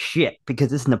don't give a shit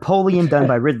because it's Napoleon done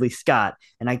by Ridley Scott.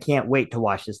 And I can't wait to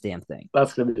watch this damn thing.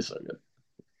 That's gonna be so good.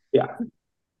 yeah.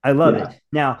 I love Yeah. it.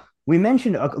 Now, we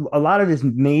mentioned a lot of his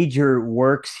major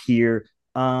works here,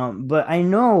 but I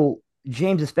know,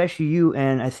 James, especially you,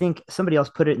 and I think somebody else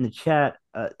put it in the chat,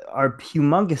 are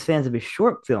humongous fans of his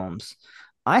short films.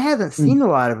 I haven't seen a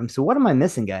lot of them, so what am I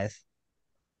missing, guys?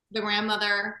 The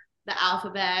Grandmother, The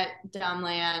Alphabet,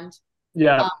 Dumbland.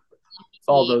 Yeah,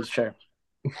 all Heat. those share.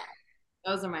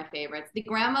 Those are my favorites. The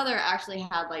Grandmother actually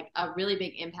had like a really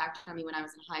big impact on me when I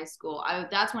was in high school.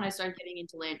 That's when I started getting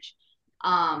into Lynch.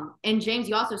 And James,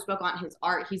 you also spoke on his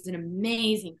art. He's an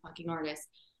amazing fucking artist.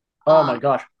 Oh my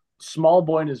gosh, Small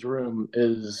Boy in His Room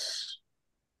is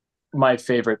my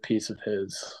favorite piece of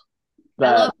his.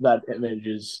 That image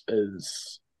is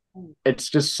it's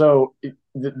just so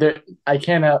there. I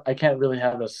can't really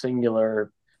have a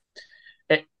singular.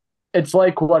 It's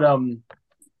like what Adam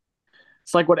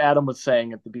was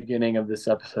saying at the beginning of this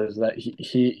episode, is that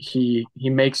he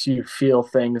makes you feel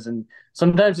things, and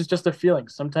sometimes it's just a feeling.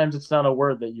 Sometimes it's not a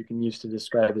word that you can use to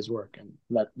describe his work, and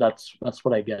that's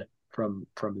what I get from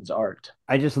his art.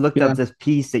 I just looked up this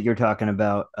piece that you're talking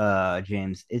about,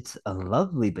 James. It's a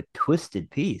lovely but twisted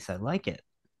piece. I like it.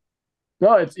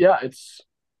 No, it's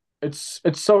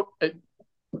so.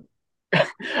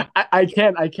 I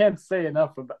can't say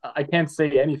enough about. I can't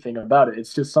say anything about it.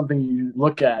 It's just something you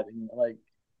look at and like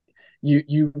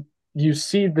you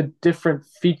see the different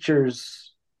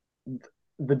features,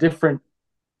 the different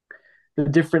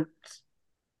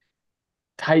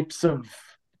types of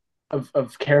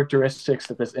of characteristics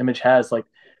that this image has. Like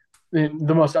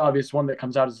the most obvious one that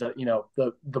comes out is that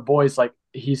the boy's like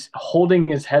he's holding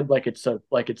his head like it's a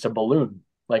balloon,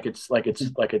 like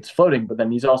it's floating, but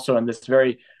then he's also in this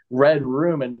very red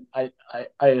room, and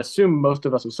I assume most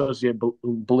of us associate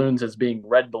balloons as being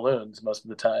red balloons most of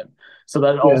the time. So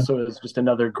that also is just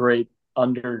another great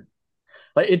under,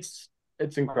 like it's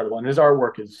incredible, and his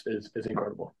artwork is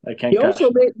incredible. I can't. He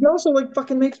also like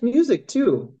fucking makes music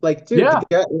too. Like, dude, Yeah.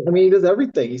 I mean, he does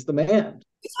everything. He's the man.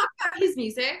 We talk about his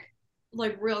music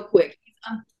like real quick.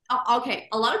 Okay,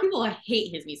 a lot of people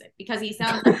hate his music because he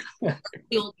sounds like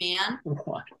the old man,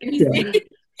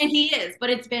 and he is, but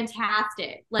it's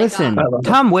fantastic. Like, Listen,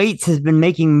 Tom Waits has been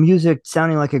making music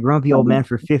sounding like a grumpy old man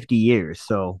for 50 years.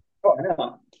 So,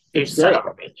 It's son of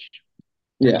a bitch.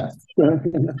 Yeah.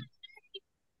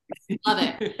 Love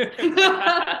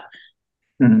it.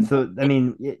 So I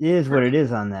mean, it is what it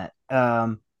is on that.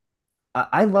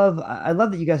 I love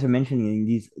that you guys are mentioning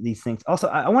these things. Also,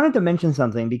 I wanted to mention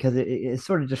something because it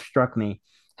sort of just struck me.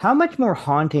 How much more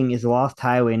haunting is Lost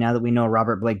Highway now that we know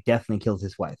Robert Blake definitely kills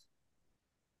his wife?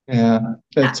 Yeah,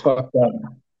 that's fucked up.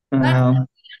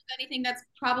 Anything, that's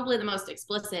probably the most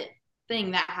explicit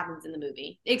thing that happens in the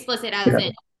movie. Explicit as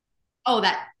in, oh,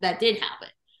 that did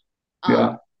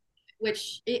happen.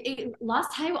 Which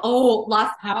Lost Highway. Oh,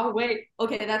 Lost Highway.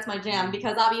 Okay, that's my jam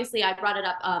because obviously I brought it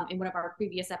up in one of our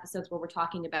previous episodes where we're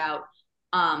talking about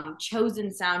chosen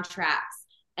soundtracks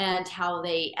and how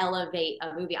they elevate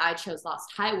a movie. I chose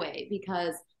Lost Highway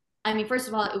because, I mean, first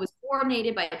of all, it was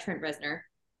coordinated by Trent Reznor.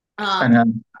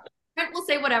 Trent will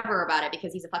say whatever about it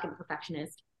because he's a fucking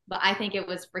perfectionist, but I think it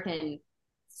was freaking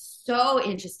so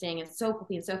interesting and so cool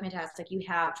and so fantastic. You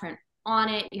have Trent on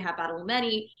it, you have Battle of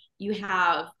Many, you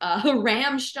have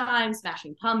Rammstein,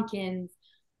 Smashing Pumpkins,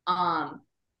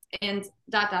 and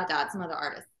some other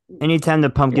artists. Anytime the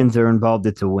Pumpkins are involved,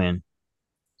 it's a win.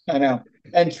 I know.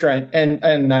 And Trent and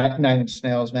Nine Inch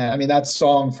Nails, man. I mean, that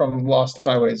song from Lost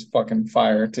Highway is fucking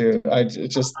fire too.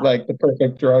 It's just like the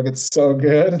perfect drug. It's so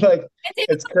good. Like,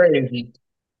 it's crazy.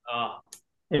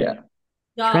 Yeah.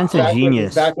 Trent's a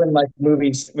genius. Back when like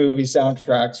movie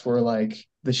soundtracks were like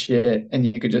the shit, and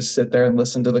you could just sit there and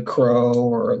listen to The Crow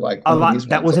or like a lot.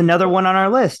 That was another one on our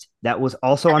list. That was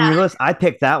also on your list. I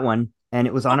picked that one, and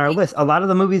it was on our list. A lot of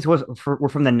the movies were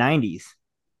from the 90s.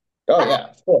 Oh yeah,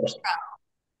 of course.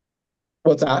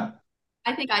 What's that?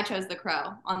 I think I chose The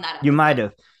Crow on that episode. You might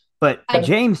have, but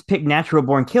James picked Natural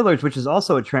Born Killers, which is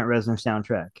also a Trent Reznor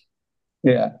soundtrack.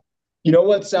 Yeah. You know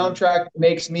what soundtrack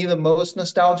makes me the most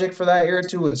nostalgic for that era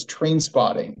too was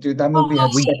Trainspotting. Dude, that movie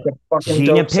had such a fucking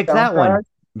Gina dope picked soundtrack. that one.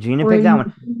 Gina picked that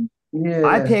one. Yeah.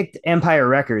 I picked Empire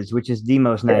Records, which is the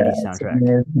most 90s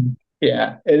soundtrack.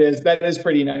 Yeah, it is. That is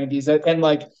pretty 90s. And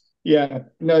like, yeah,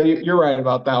 no, you're right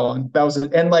about that one. That was,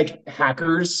 and like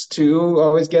Hackers too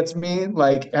always gets me.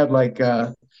 Like had like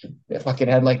it fucking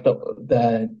had like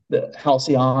the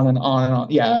Halcyon and on and on.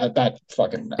 Yeah, that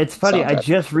fucking. It's funny. soundtrack. I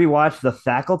just rewatched The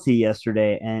Faculty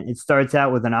yesterday, and it starts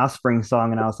out with an Offspring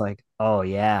song, and I was like, "Oh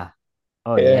yeah,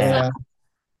 oh yeah."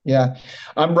 Yeah.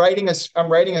 I'm writing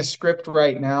a script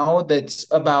right now that's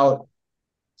about.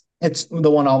 It's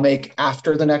the one I'll make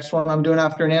after the next one I'm doing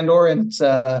after Nandor, and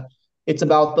it's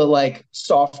about the like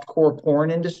softcore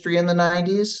porn industry in the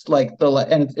 90s,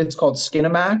 and it's called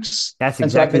Skinamax. That's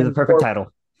exactly the perfect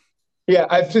title. Yeah,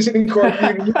 I've just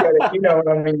incorporated, you know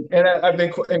what I mean? And I've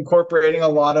been incorporating a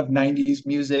lot of 90s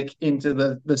music into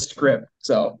the script.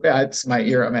 So yeah, it's my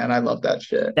era, man. I love that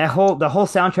shit. The whole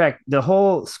soundtrack, the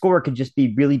whole score could just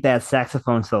be really bad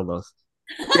saxophone solos.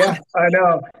 Yeah,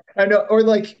 I know. Or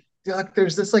like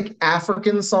there's this like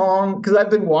African song because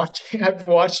I've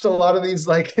watched a lot of these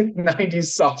like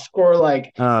 90s softcore,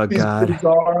 like these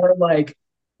bizarre like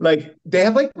they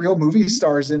have like real movie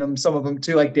stars in them, some of them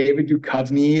too. Like David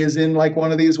Duchovny is in like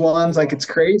one of these ones. Like it's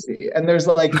crazy. And there's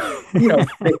like,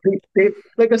 they,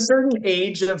 like a certain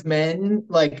age of men,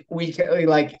 like we can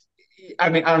like, I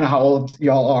mean, I don't know how old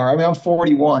y'all are. I mean, I'm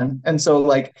 41. And so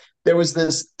like there was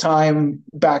this time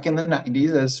back in the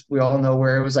 90s, as we all know,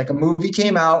 where it was like a movie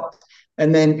came out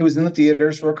and then it was in the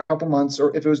theaters for a couple months,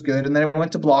 or if it was good, and then it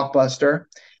went to Blockbuster.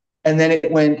 And then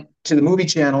it went to the movie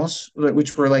channels,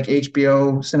 which were like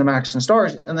HBO, Cinemax, and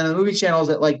Stars. And then the movie channels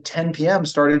at like 10 p.m.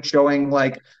 started showing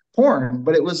like porn.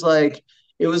 But it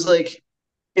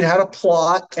had a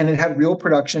plot and it had real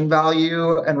production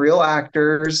value and real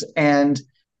actors and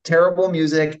terrible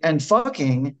music and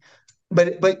fucking.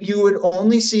 But you would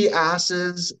only see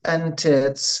asses and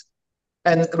tits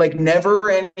and like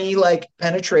never any like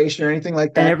penetration or anything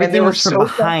like that. And everything was from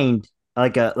behind.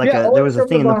 There was a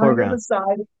thing in the foreground.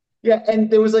 Yeah, and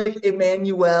there was like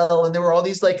Emmanuel, and there were all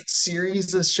these like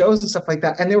series of shows and stuff like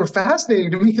that, and they were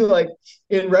fascinating to me, like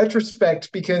in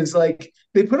retrospect, because like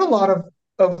they put a lot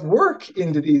of work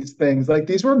into these things. Like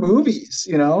these were movies,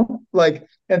 like.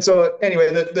 And so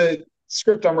anyway, the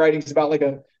script I'm writing is about like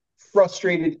a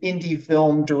frustrated indie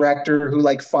film director who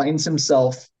like finds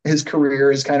his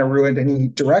career is kind of ruined, and he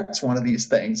directs one of these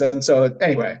things. And so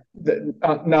anyway,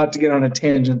 not to get on a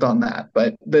tangent on that,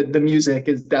 but the music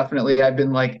is definitely, I've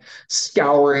been like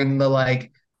scouring the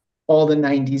like all the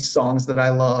 90s songs that I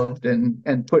loved and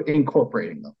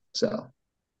incorporating them. So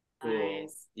cool.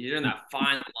 Nice. You're in that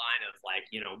fine line of like,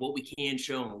 what we can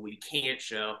show and what we can't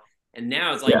show. And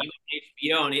now it's like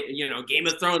you HBO and Game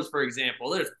of Thrones, for example,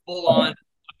 there's full on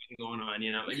going on,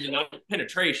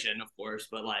 penetration, of course,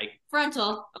 but like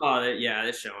frontal. Oh, yeah,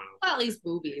 they're showing. Well, at least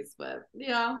boobies, but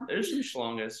yeah. There's some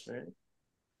schlongest, right?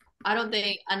 I don't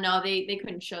think. I know they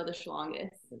couldn't show the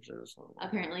schlongest.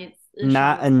 Apparently, it's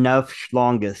not enough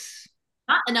schlongest.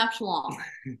 Not enough schlong.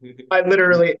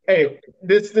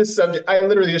 This subject, I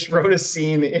literally just wrote a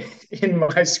scene in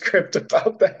my script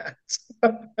about that.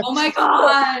 Oh my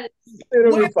god!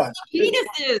 It'll be fun.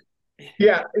 Penises.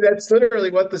 Yeah, that's literally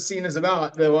what the scene is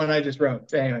about. The one I just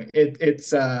wrote. Anyway,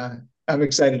 it's I'm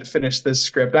excited to finish this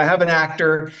script. I have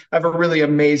a really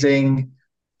amazing,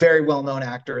 very well-known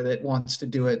actor that wants to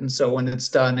do it, and so when it's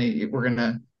done, we're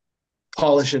gonna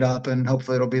polish it up, and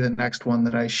hopefully it'll be the next one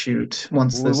that I shoot.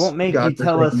 Once we won't make you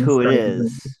tell us who it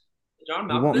is. John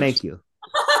Malkovich? We won't make you.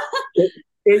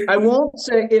 I won't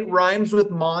say it rhymes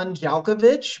with Mon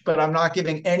Jalkovich, but I'm not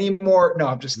giving any more. No,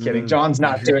 I'm just kidding. John's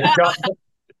not doing it. John,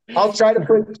 I'll try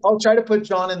to put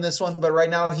John in this one, but right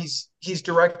now he's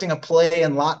directing a play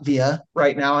in Latvia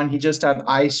right now, and he just had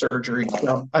eye surgery.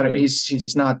 So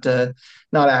he's not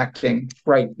acting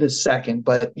right this second.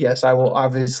 But yes, I will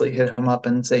obviously hit him up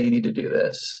and say you need to do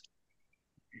this.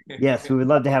 Yes, we would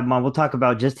love to have him on. We'll talk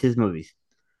about just his movies.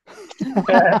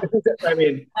 I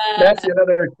mean, that's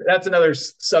another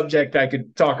subject I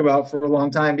could talk about for a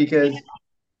long time, because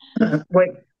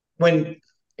when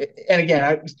and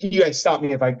again, you guys stop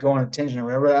me if I go on a tangent or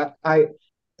whatever. I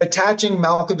attaching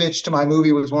Malkovich to my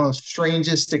movie was one of the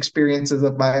strangest experiences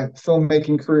of my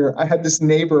filmmaking career. I had this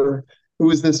neighbor who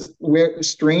was this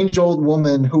strange old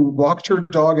woman who walked her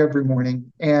dog every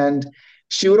morning, and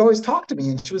she would always talk to me,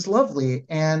 and she was lovely.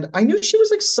 And I knew she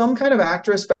was like some kind of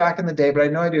actress back in the day, but I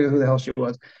had no idea who the hell she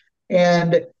was.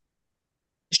 And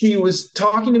she was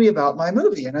talking to me about my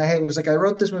movie, and I was like, I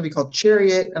wrote this movie called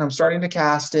Chariot, and I'm starting to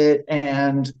cast it,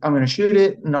 and I'm going to shoot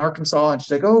it in Arkansas. And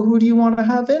she's like, oh, who do you want to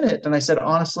have in it? And I said,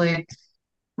 honestly,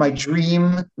 my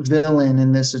dream villain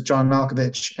in this is John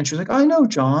Malkovich. And she was like, I know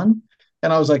John.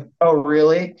 And I was like, oh,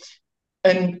 really?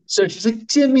 And so she's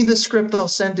like, send me the script, I'll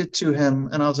send it to him.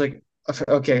 And I was like,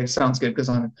 okay, sounds good, because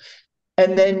I'm.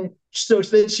 And then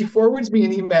she forwards me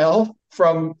an email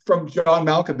from John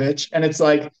Malkovich, and it's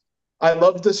like, I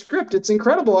love the script. It's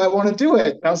incredible. I want to do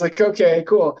it. And I was like, okay,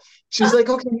 cool. She's like,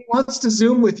 okay, he wants to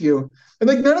Zoom with you. And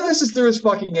like, none of this is through his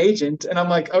fucking agent. And I'm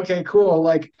like, okay, cool.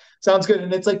 Like, sounds good.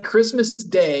 And it's like Christmas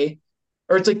Day,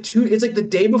 or it's like the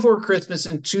day before Christmas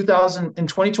in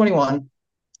 2021.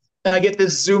 And I get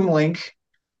this Zoom link,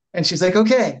 and she's like,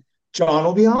 okay, John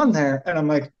will be on there. And I'm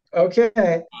like, okay.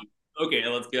 Okay,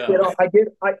 let's go.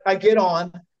 I get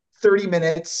on 30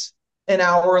 minutes, an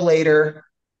hour later,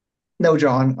 no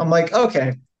John. I'm like,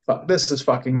 okay, this is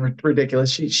fucking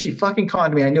ridiculous. She fucking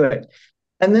conned me. I knew it.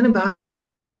 And then about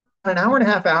an hour and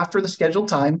a half after the scheduled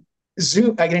time,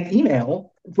 Zoom, I get an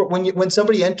email when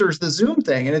somebody enters the Zoom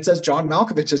thing, and it says John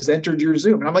Malkovich has entered your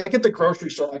Zoom. And I'm like at the grocery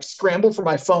store, like scramble for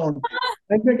my phone,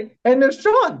 and there's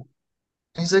John.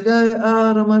 He's like,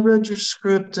 Adam, I read your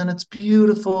script and it's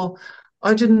beautiful.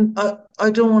 I don't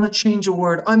want to change a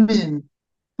word. I'm in.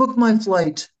 Book my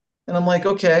flight. And I'm like,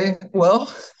 okay,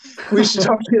 well, we should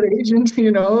talk to your agent,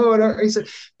 He said,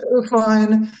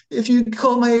 fine. If you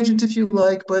call my agent if you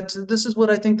like, but this is what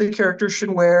I think the character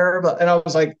should wear. And I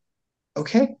was like,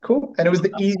 okay, cool. And it was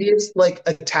the easiest like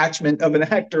attachment of an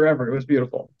actor ever. It was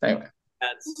beautiful. Anyway.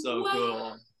 That's so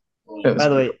cool. By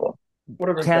the way,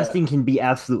 casting can be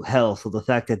absolute hell. So the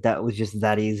fact that was just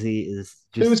that easy is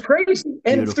just, it was crazy.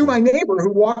 And beautiful. Through my neighbor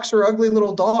who walks her ugly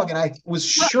little dog, and I was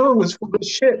sure was full of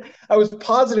shit. I was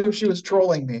positive she was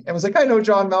trolling me, and was like, I know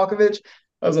John Malkovich.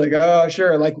 I was like, oh,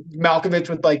 sure. Like Malkovich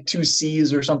with like 2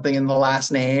 C's or something in the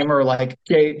last name, or like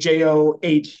Johan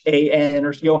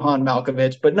or Johan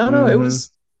Malkovich. But no, it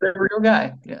was the real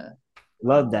guy. Yeah.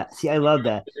 Love that. See, I love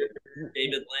that.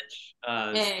 David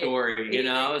Lynch story,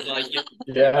 It's like,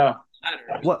 yeah.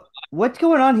 What's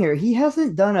going on here? He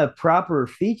hasn't done a proper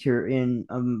feature in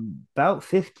about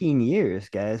 15 years,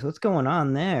 guys. What's going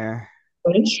on there?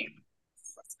 Lynch?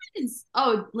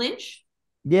 Oh, Lynch?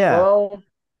 Yeah. Well,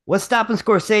 What's stopping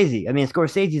Scorsese? I mean,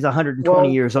 Scorsese's 120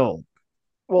 well, years old.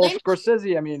 well, Lynch?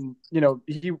 Scorsese. I mean,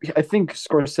 I think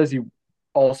Scorsese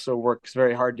also works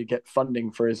very hard to get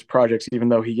funding for his projects, even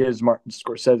though he is Martin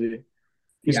Scorsese.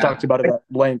 He's Yeah. talked about it at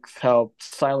length how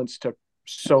Silence took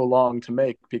so long to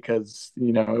make because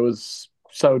it was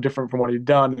so different from what he'd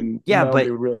done, and Yeah, nobody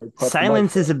but would really put up the money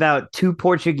Silence for is it. about two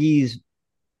Portuguese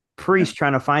priests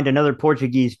trying to find another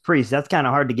Portuguese priest. That's kind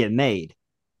of hard to get made.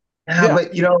 Yeah, Yeah,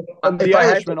 but and if The I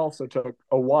had Irishman also took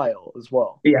a while as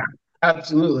well. yeah,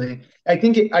 absolutely. I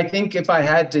think if I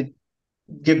had to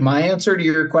give my answer to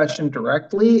your question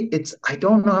directly, it's I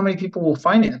don't know how many people will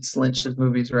finance Lynch's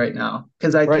movies right now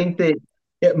because I Right. think that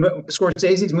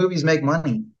Scorsese's movies make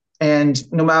money,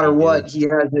 and no matter They do. what, he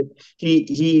has it.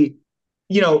 He,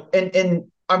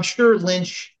 and I'm sure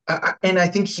Lynch, and I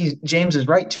think James is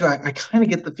right too. I kind of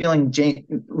get the feeling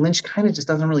Lynch kind of just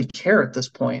doesn't really care at this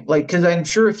point, like because I'm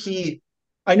sure if he.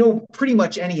 I know pretty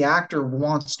much any actor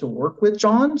wants to work with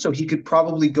John, so he could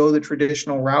probably go the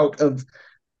traditional route of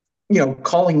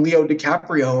calling Leo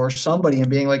DiCaprio or somebody and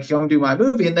being like, "Come do my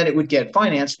movie," and then it would get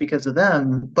financed because of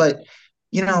them. But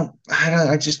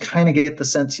I just kind of get the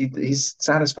sense he's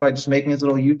satisfied just making his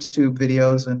little YouTube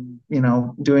videos and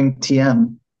doing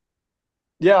TM.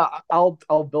 Yeah, I'll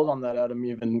build on that, Adam,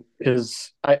 even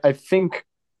because I think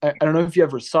I don't know if you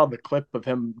ever saw the clip of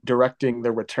him directing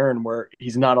The Return where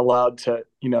he's not allowed to,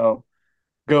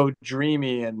 go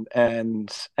dreamy and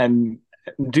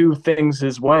do things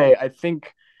his way. I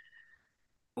think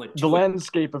the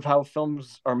landscape of how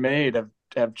films are made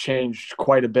have changed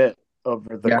quite a bit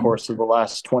over the Yeah, course of the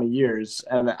last 20 years.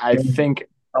 And I yeah, think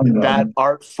that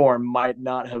art form might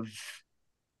not have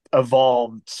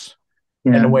evolved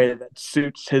in a yeah, way that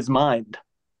suits his mind.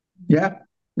 yeah.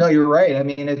 No, you're right. I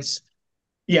mean,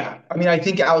 yeah. I mean, I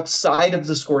think outside of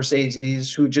the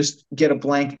Scorseses who just get a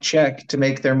blank check to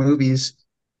make their movies,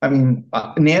 I mean,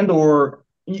 Nandor,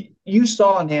 you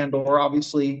saw Nandor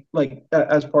obviously, like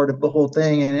as part of the whole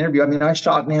thing in an interview. I mean, I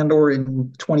shot Nandor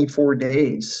in 24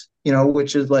 days,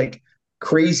 which is like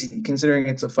crazy considering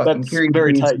it's a fucking That's period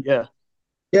very piece. tight. Yeah.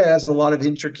 Yeah, it has a lot of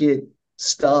intricate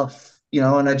stuff,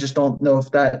 and I just don't know if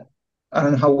that, I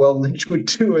don't know how well Lynch would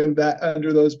do in that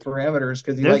under those parameters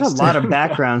because he There's a likes lot to. of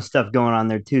background stuff going on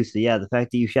there too. So yeah, the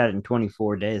fact that you shot it in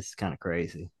 24 days is kind of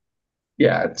crazy.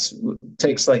 Yeah, it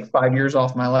takes like 5 years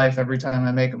off my life every time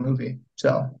I make a movie.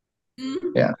 So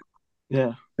Mhm. yeah,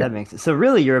 Yeah. That makes it. So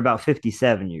really, you're about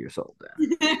 57 years old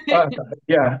then. uh,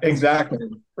 yeah, exactly,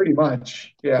 pretty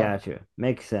much. Yeah, Gotcha.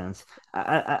 Makes sense.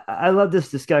 I love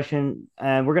this discussion,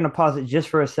 and we're gonna pause it just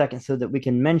for a second so that we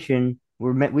can mention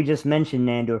we just mentioned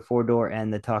Nandor, Four Door,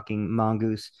 and the Talking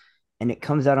Mongoose, and it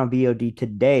comes out on VOD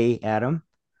today. Adam,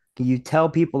 can you tell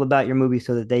people about your movie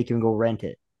so that they can go rent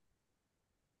it?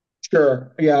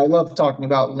 sure. Yeah, I love talking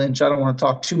about Lynch. I don't want to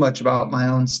talk too much about my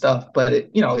own stuff, but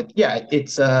yeah,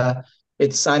 it's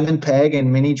Simon Pegg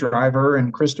and Minnie Driver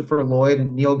and Christopher Lloyd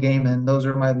and Neil Gaiman. Those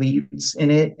are my leads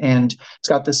in it, and it's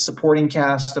got this supporting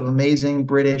cast of amazing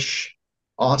British,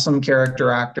 awesome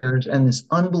character actors, and this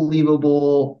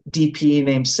unbelievable DP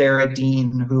named Sarah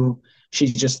Dean, who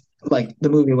she's just like the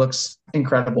movie looks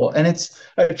incredible, and it's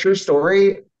a true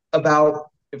story about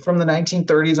from the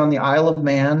 1930s on the Isle of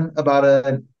Man about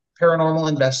a paranormal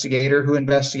investigator who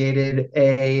investigated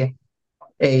a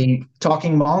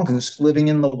talking mongoose living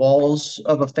in the walls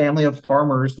of a family of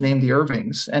farmers named the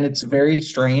Irvings, and it's very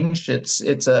strange. It's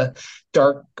a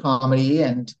dark comedy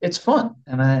and it's fun,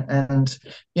 and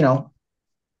you know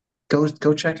go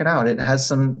check it out. It has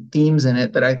some themes in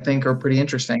it that I think are pretty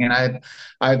interesting, and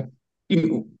I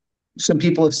you, some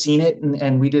people have seen it,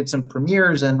 and we did some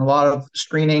premieres and a lot of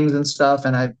screenings and stuff,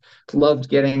 and I loved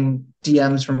getting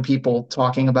DMs from people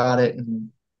talking about it and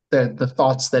the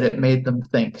thoughts that it made them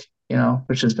think,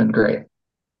 which has been great.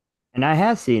 And I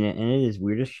have seen it, and it is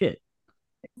weird as shit.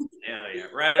 Yeah, yeah,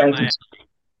 right on Thank you.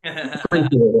 my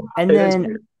Appreciate it. And It is then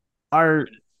weird. our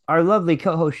our lovely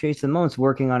co-host Shay Simone's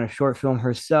working on a short film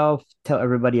herself. Tell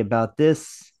everybody about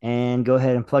this, and go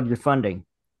ahead and plug your funding.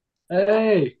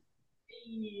 Hey.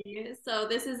 So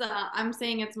this is I'm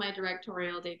saying it's my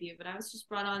directorial debut, but I was just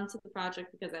brought on to the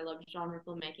project because I love genre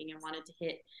filmmaking and wanted to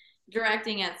hit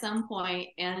directing at some point.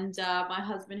 And my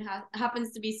husband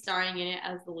happens to be starring in it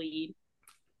as the lead.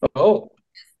 Oh,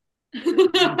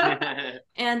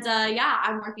 And yeah,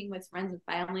 I'm working with friends and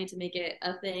family to make it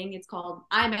a thing. It's called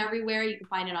I'm Everywhere. You can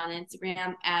find it on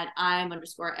Instagram at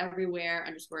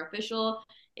I'm_everywhere_official.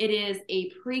 It is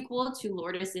a prequel to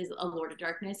Lourdes's A Lord of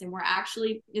Darkness, and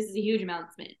this is a huge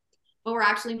announcement, but we're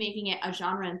actually making it a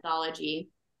genre anthology.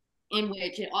 in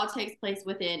which it all takes place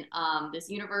within this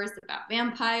universe about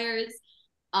vampires.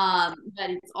 But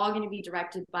it's all going to be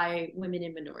directed by women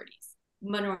and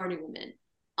minority women.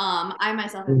 I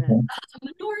myself am a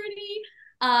minority.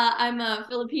 I'm a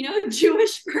Filipino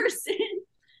Jewish person.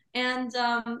 And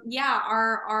yeah,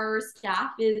 our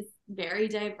staff is very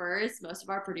diverse. Most of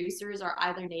our producers are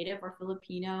either native or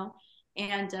Filipino.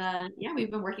 And yeah,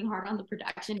 we've been working hard on the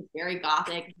production. It's very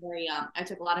gothic, very I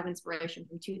took a lot of inspiration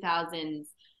from 2000s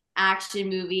action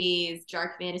movies,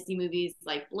 dark fantasy movies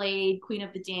like Blade, Queen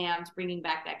of the Damned, bringing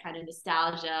back that kind of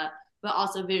nostalgia, but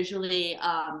also visually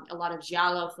a lot of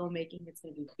giallo filmmaking. It's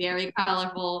going to be very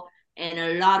colorful, and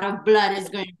a lot of blood is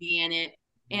going to be in it.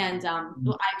 And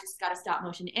well, I just got a stop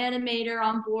motion animator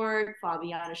on board,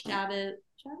 Fabiana Chavez.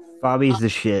 Bobby's the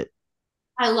shit.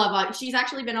 I love her. She's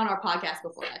actually been on our podcast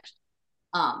before, actually,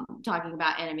 talking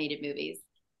about animated movies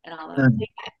and all that.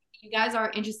 If you guys are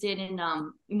interested in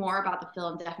more about the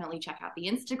film, definitely check out the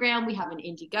Instagram. We have an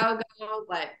Indiegogo,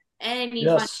 but any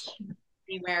fun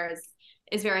anywhere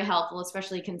is very helpful,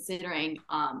 especially considering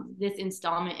this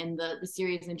installment and the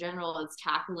series in general is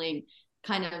tackling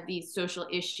kind of these social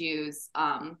issues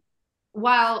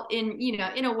while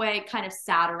in a way kind of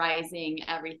satirizing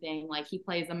everything. Like he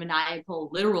plays a maniacal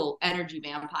literal energy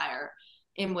vampire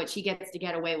in which he gets to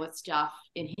get away with stuff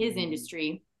in his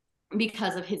industry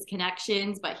because of his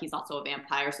connections, but he's also a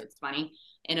vampire, so it's funny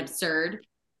and absurd.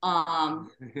 But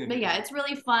yeah, it's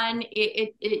really fun.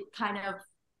 It kind of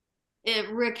it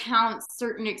recounts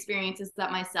certain experiences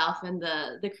that myself and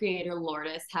the creator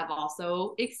Lourdes have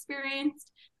also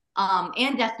experienced.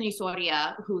 And Destiny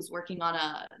Soria, who's working on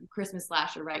a Christmas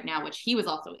slasher right now, which he was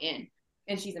also in,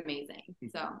 and she's amazing.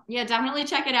 So yeah, definitely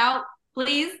check it out,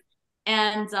 please.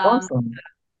 And Awesome.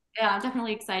 yeah, I'm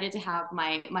definitely excited to have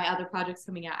my other projects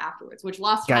coming out afterwards, which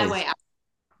Lost Guys. Highway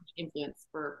influence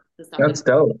for the stuff. That's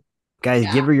dope. Guys,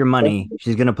 Yeah. give her your money.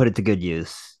 She's gonna put it to good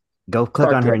use. Go click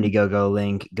on her Okay. Indiegogo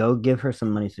link. Go give her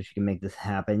some money so she can make this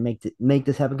happen. Make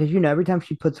this happen because every time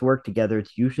she puts work together,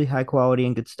 it's usually high quality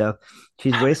and good stuff.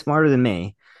 She's way smarter than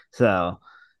me, so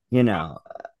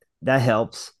that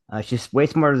helps. She's way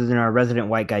smarter than our resident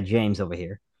white guy James over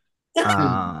here.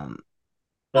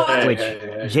 Which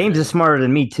James is smarter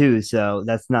than me too, so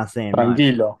that's not saying much.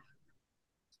 Tranquilo.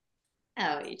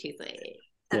 Oh, you're too sweet.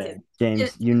 Yeah.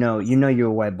 James, you know you're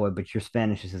a white boy, but your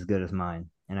Spanish is as good as mine,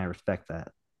 and I respect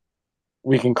that.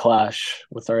 We can clash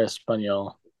with our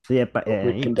Espanol. So yeah,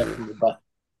 We can definitely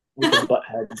butt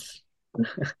heads.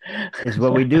 It's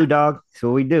what we do, dog. It's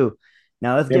what we do.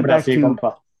 Now let's get back to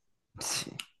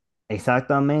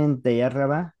exactamente, ya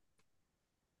Raba.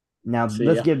 Now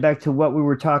let's get back to what we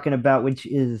were talking about, which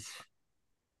is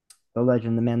the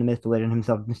legend, the man, the myth, the legend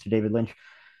himself, Mr. David Lynch.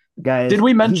 Guys, did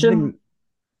we mention?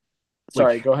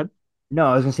 Sorry, go ahead. No,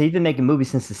 I was gonna say he's been making movies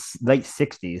since the late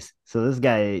 '60s. So this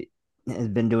guy has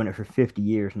been doing it for 50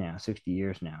 years now, 60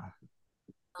 years now.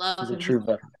 Love He's a true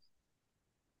veteran.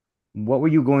 What were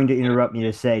you going to interrupt me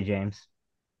to say, James?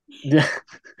 Yeah,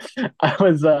 I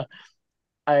was.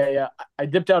 I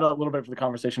dipped out a little bit for the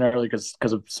conversation earlier because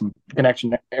of some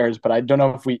connection errors, but I don't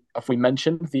know if we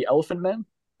mentioned the Elephant Man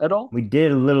at all. We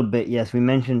did a little bit, yes. We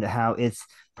mentioned how it's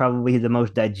probably the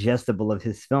most digestible of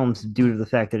his films due to the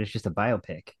fact that it's just a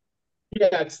biopic.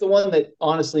 Yeah, it's the one that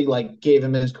honestly gave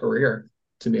him his career,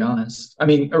 to be honest. I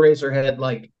mean, Eraserhead,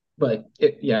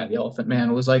 the Elephant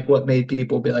Man was what made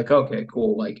people be like, okay,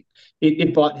 cool.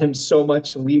 It bought him so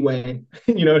much leeway,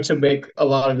 to make a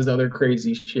lot of his other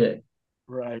crazy shit.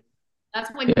 Right. That's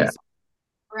when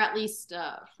or at least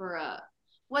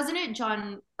wasn't it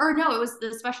John, or no, it was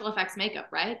the special effects makeup,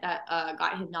 right? That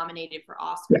got him nominated for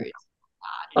Oscars.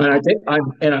 Yeah.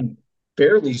 And I'm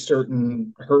fairly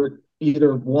certain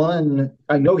either won.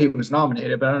 I know he was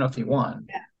nominated, but I don't know if he won.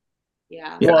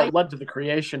 Yeah. Well, it led to the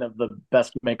creation of the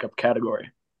best makeup category.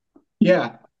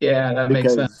 Yeah, that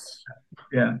makes sense.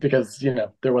 Yeah, because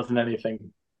there wasn't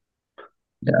anything.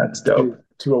 Yeah, it's dope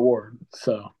to award.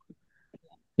 So.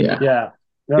 Yeah.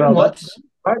 No,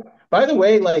 by the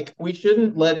way, we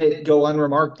shouldn't let it go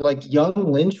unremarked. Young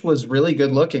Lynch was really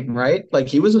good looking, right?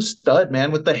 He was a stud,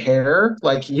 man, with the hair.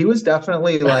 He was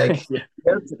definitely and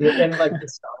the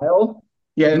style.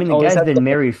 Yeah, I mean, the guy's been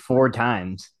married 4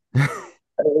 times.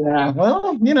 Yeah,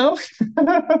 well, he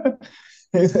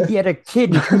had a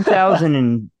kid in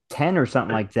 2010 or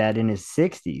something like that in his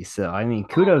 60s. So I mean,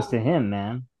 kudos to him,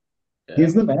 man.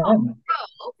 He's the man. Oh,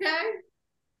 okay.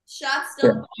 Shot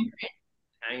still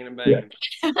hanging and banging.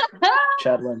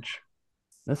 Chad Lynch.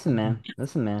 Listen, man.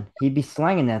 He'd be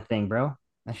slanging that thing, bro.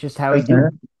 That's just how he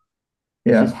do.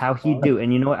 That's just how he do.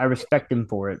 And you know what? I respect him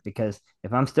for it because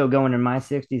if I'm still going in my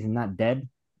 60s and not dead,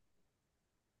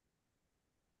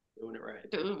 Doing it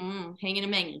right. Hanging a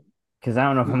manging. Because I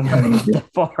don't know if I'm going to get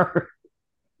that far.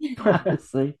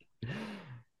 Honestly,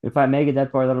 if I make it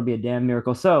that far, that'll be a damn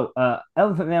miracle. So,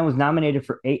 Elephant Man was nominated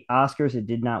for 8 Oscars. It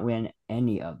did not win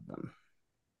any of them.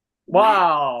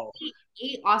 Wow.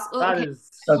 8 Oscars. That Okay.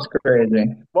 is That's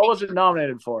crazy. what was it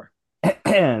nominated for?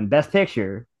 Best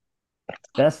Picture,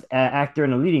 Best Actor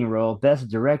in a Leading Role, Best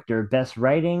Director, Best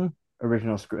Writing,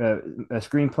 Original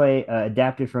Screenplay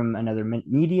adapted from another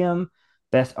medium,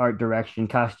 Best Art Direction,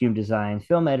 Costume Design,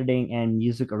 Film Editing, and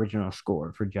Music Original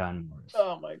Score for John Morris.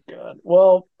 Oh my god.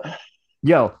 Well,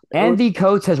 Yo, Anne V.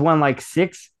 Coates has won like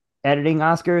 6 editing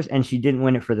Oscars, and she didn't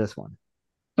win it for this one.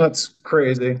 That's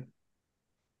crazy.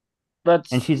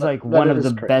 And she's like that one of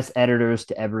the crazy. best editors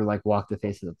to ever like walk the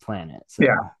face of the planet. So.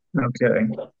 Yeah. No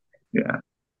kidding. Yeah.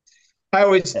 I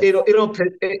always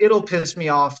it'll piss me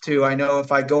off too. I know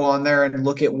if I go on there and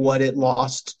look at what it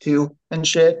lost to and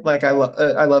shit, like I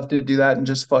love to do that and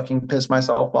just fucking piss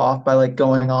myself off by like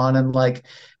going on and like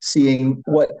seeing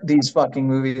what these fucking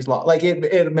movies lost. Like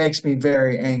it makes me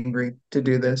very angry to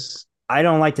do this. I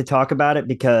don't like to talk about it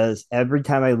because every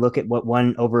time I look at what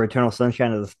won over Eternal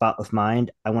Sunshine of the Spotless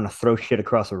Mind, I want to throw shit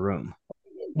across a room.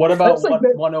 What about That's like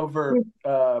one over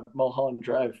Mulholland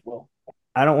Drive? Well,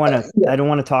 I don't want to. I don't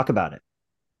want to talk about it.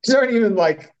 These aren't even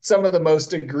like some of the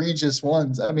most egregious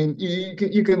ones. I mean,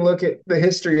 you can look at the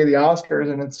history of the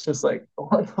Oscars and it's just like,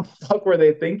 what the fuck were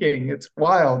they thinking? It's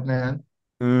wild, man.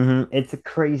 Mm-hmm. It's a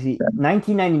crazy.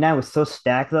 1999 was so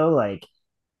stacked though. Like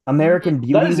American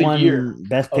That is Beauty a year won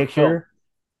Best of Picture.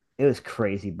 It was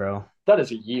crazy, bro. that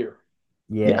is a year.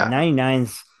 Yeah, Yeah.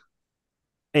 99's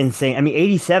insane. I mean,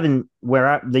 87,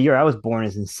 the year I was born,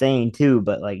 is insane too.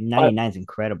 But like 99's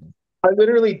incredible. I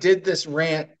literally did this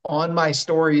rant on my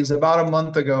stories about a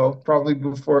month ago, probably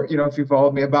before, if you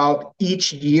followed me, about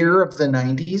each year of the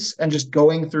 90s and just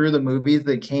going through the movies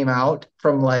that came out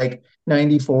from like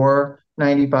 94,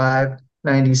 95,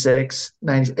 96,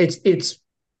 90. It's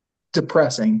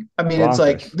depressing. I mean, it's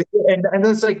like, and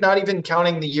it's like not even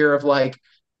counting the year of like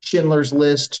Schindler's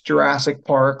List, Jurassic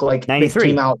Park, like they 93.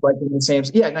 came out like in the same,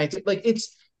 yeah, 90, like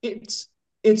it's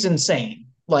insane.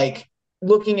 Like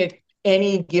looking at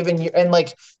any given year, and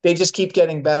like they just keep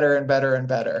getting better and better and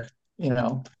better.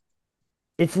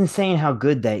 It's insane how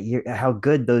good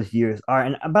those years are.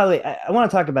 And by the way, I want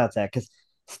to talk about that because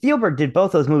Spielberg did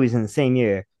both those movies in the same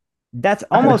year. That's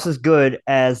almost as good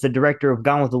as the director of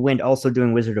Gone with the Wind also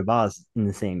doing Wizard of Oz in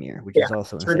the same year, which is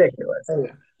also it's insane. ridiculous.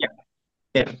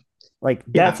 Yeah. Like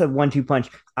that's a 1-2 punch.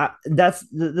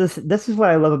 This is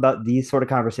what I love about these sort of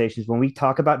conversations. When we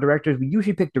talk about directors, we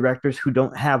usually pick directors who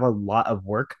don't have a lot of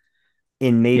work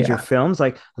in major films.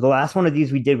 Like the last one of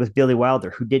these we did was Billy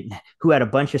Wilder, who had a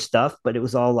bunch of stuff, but it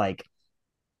was all like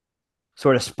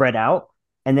sort of spread out.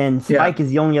 And then Spike is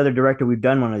the only other director we've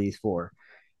done one of these for.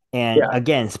 And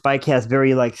again, Spike has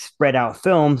very like spread out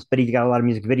films, but he's got a lot of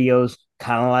music videos,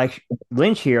 kind of like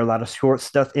Lynch here, a lot of short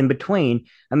stuff in between.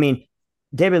 I mean,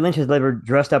 David Lynch has never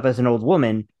dressed up as an old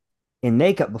woman in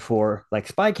makeup before, like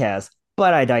Spike has,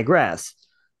 but I digress,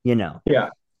 Yeah.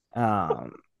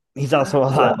 He's also a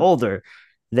lot older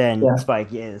than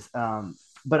Spike is.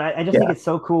 But I just think it's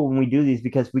so cool when we do these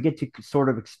because we get to sort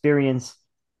of experience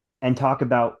and talk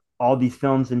about all these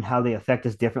films and how they affect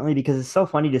us differently, because it's so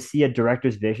funny to see a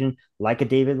director's vision like a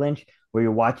David Lynch where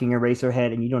you're watching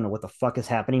Eraserhead and you don't know what the fuck is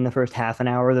happening the first half an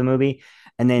hour of the movie.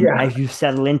 And then as you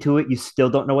settle into it, you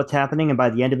still don't know what's happening. And by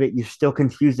the end of it, you're still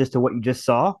confused as to what you just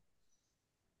saw.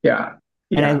 Yeah.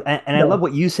 And I love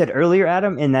what you said earlier,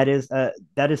 Adam, and that is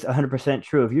 100%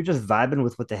 true. If you're just vibing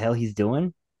with what the hell he's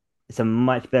doing, it's a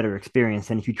much better experience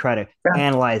than if you try to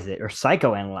analyze it or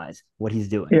psychoanalyze what he's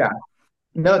doing. Yeah.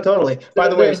 No, totally. By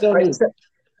the way,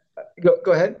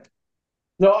 go ahead.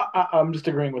 No, I'm just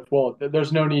agreeing with Will.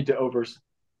 There's no need to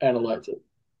overanalyze it.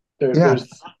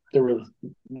 There really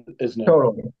is no.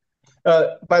 Totally.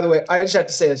 By the way, I just have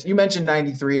to say this. You mentioned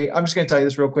 93. I'm just going to tell you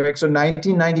this real quick. So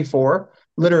 1994,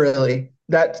 literally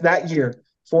that year,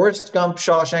 Forrest Gump,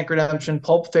 Shawshank Redemption,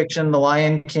 Pulp Fiction, The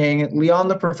Lion King, Leon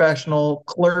the Professional,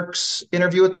 Clerks,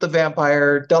 Interview with the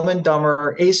Vampire, Dumb and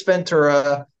Dumber, Ace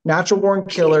Ventura, Natural Born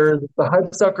Killers, The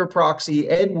Hudsucker Proxy,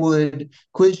 Ed Wood,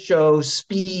 Quiz Show,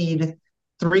 Speed,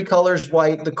 Three Colors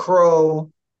White, The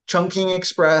Crow, Chungking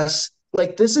Express.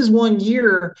 Like this is one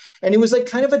year, and it was like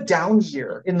kind of a down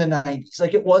year in the 90s.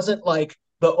 Like it wasn't like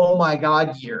the oh my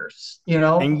god years,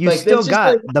 And you like, still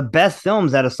got the best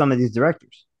films out of some of these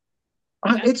directors.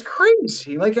 It's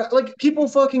crazy. Like people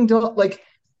fucking don't like.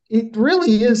 It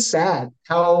really is sad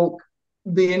how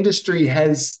the industry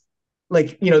has,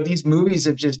 like, these movies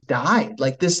have just died.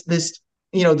 Like this,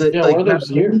 one of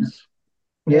those years.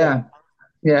 Yeah,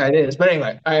 it is. But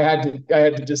anyway, I had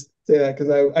to just say that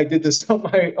because I did this on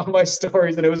my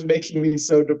stories and it was making me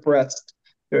so depressed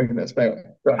doing this. But anyway,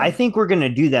 I think we're gonna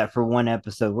do that for one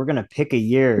episode. We're gonna pick a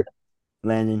year,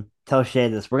 Landon. Tell Shay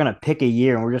this. We're gonna pick a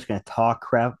year and we're just gonna talk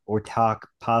crap or talk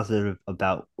positive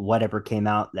about whatever came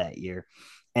out that year.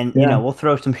 And yeah, we'll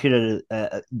throw some shit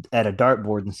at a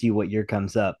dartboard and see what year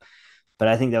comes up. But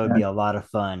I think that would yeah. be a lot of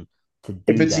fun to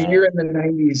If do it's a that. year in the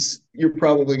 '90s, you're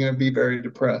probably going to be very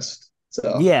depressed.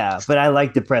 So Yeah, but I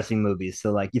like depressing movies.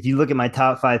 So like if you look at my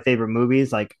top 5 favorite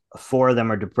movies, like 4 of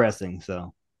them are depressing.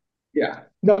 So yeah,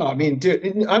 no, I mean,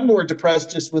 dude, I'm more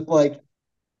depressed just with like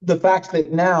the fact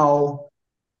that now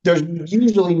there's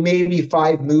usually maybe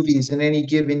 5 movies in any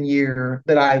given year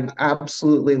that I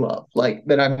absolutely love. Like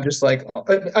that I'm just like,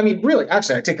 I mean, really,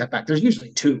 actually, I take that back. There's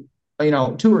usually two,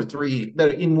 2 or 3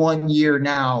 that in one year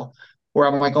now where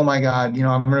I'm like, oh my God,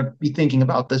 I'm going to be thinking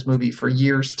about this movie for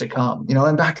years to come,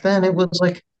 and back then it was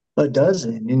like a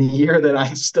dozen in a year that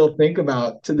I still think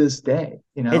about to this day.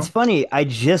 it's funny. I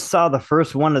just saw the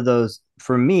first one of those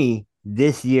for me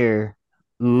this year,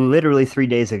 literally 3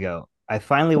 days ago. I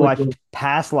finally watched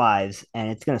Past Lives, and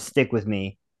it's gonna stick with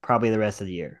me probably the rest of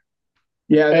the year.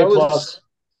 Yeah, A that was, plus.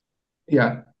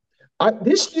 yeah.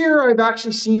 This year, I've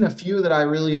actually seen a few that I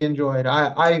really enjoyed.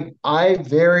 I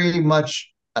very much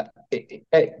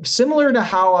similar to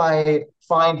how I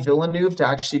find Villeneuve to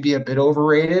actually be a bit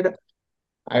overrated.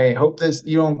 I hope this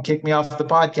you don't kick me off the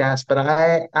podcast, but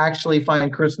I actually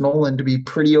find Chris Nolan to be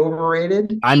pretty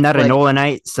overrated. I'm not a Like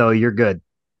Nolanite, so you're good.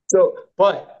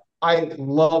 but I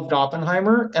loved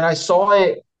Oppenheimer, and I saw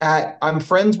it at. I'm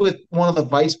friends with one of the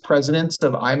vice presidents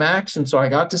of IMAX, and so I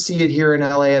got to see it here in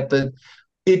LA at the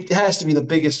it has to be the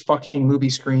biggest fucking movie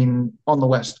screen on the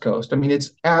West Coast. I mean,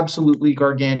 it's absolutely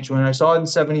gargantuan. I saw it in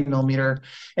 70 millimeter,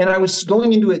 and I was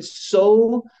going into it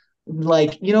so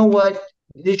like, you know what?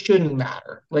 This shouldn't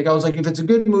matter. Like, I was like, if it's a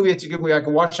good movie, it's a good movie. I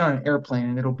can watch it on an airplane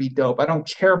and it'll be dope. I don't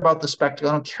care about the spectacle.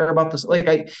 I don't care about this.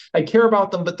 Like, I care about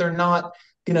them, but they're not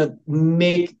gonna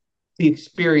make the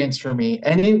experience for me.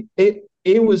 And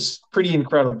it was pretty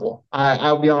incredible.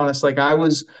 I'll be honest. Like, I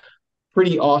was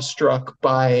pretty awestruck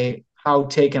by how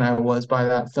taken I was by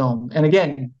that film. And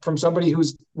again, from somebody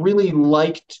who's really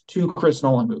liked 2 Chris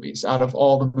Nolan movies out of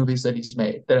all the movies that he's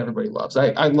made that everybody loves.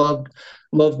 I loved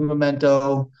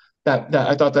Memento. That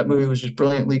I thought that movie was just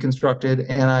brilliantly constructed,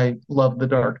 and I loved The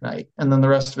Dark Knight. And then the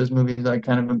rest of his movies I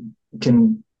kind of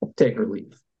can take or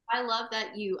leave. I love that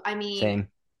I mean, Same.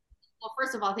 well,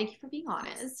 first of all, thank you for being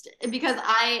honest because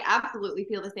I absolutely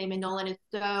feel the same. And Nolan is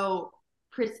so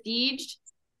prestiged.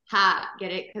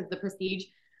 Get it? Because the prestige.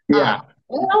 Yeah.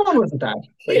 Well, one wasn't bad,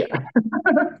 but yeah.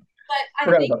 But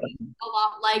I think a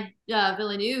lot like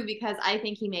Villeneuve because I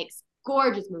think he makes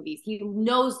gorgeous movies. He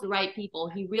knows the right people.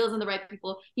 He reels in the right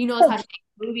people. He knows how to make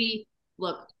a movie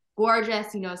look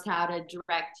gorgeous. He knows how to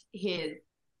direct his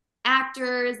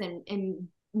actors and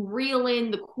reel in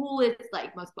the coolest,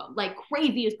 like most like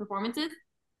craziest performances.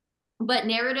 But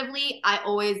narratively, I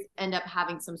always end up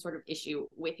having some sort of issue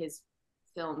with his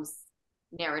films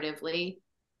narratively.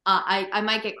 I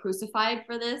might get crucified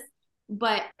for this,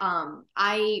 but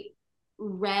I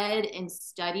read and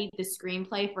studied the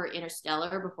screenplay for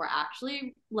Interstellar before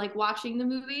actually like watching the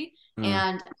movie,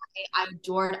 and I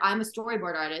adored. I'm a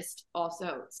storyboard artist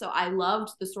also, so I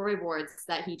loved the storyboards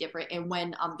that he did for it. And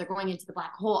when they're going into the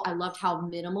black hole, I loved how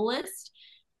minimalist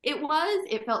it was.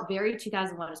 It felt very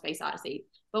 2001: A Space Odyssey.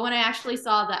 But when I actually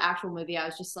saw the actual movie, I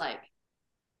was just like,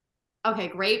 okay,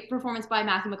 great performance by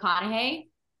Matthew McConaughey,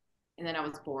 and then I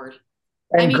was bored.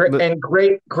 And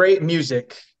great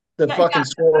music. The fucking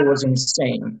score was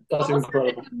insane. That's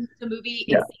incredible. The movie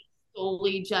is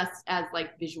solely just as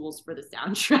like visuals for the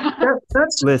soundtrack.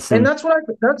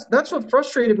 That's what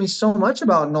frustrated me so much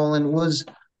about Nolan was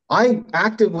I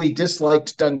actively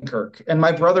disliked Dunkirk, and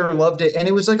my brother loved it, and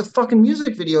it was like a fucking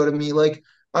music video to me. Like,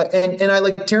 and I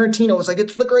like Tarantino was like,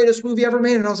 it's the greatest movie ever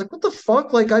made, and I was like, what the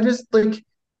fuck? Like, I just like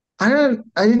I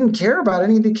didn't care about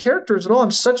any of the characters at all. I'm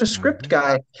such a script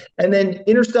guy. And then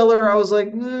Interstellar, I was like,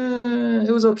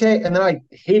 it was okay. And then I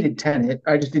hated Tenet.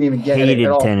 I just didn't even get it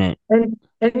at all. Tenet. And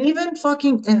even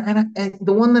fucking and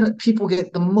the one that people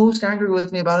get the most angry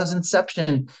with me about is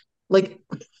Inception. Like,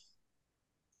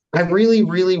 I really,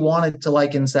 really wanted to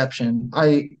like Inception.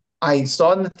 I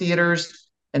saw it in the theaters,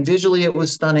 and visually it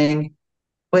was stunning,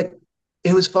 but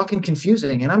it was fucking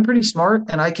confusing. And I'm pretty smart,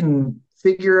 and I can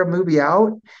figure a movie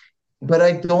out, but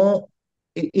I don't.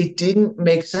 It didn't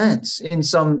make sense in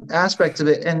some aspects of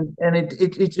it, and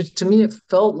it just to me it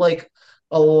felt like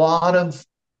a lot of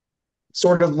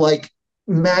sort of like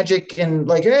magic and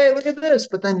like, hey, look at this.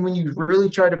 But then when you really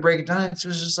try to break it down, it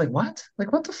was just like, what?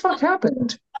 Like, what the fuck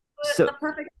happened? So the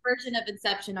perfect version of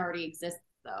Inception already exists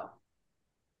So,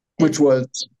 Which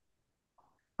was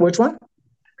which one?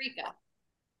 Paprika.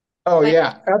 Oh But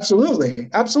yeah, absolutely,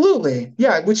 absolutely.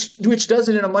 Yeah, which does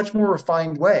it in a much more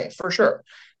refined way, for sure.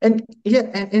 And yeah,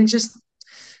 and just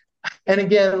and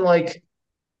again, like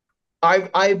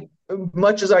I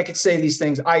much as I could say these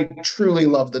things, I truly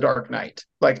love The Dark Knight.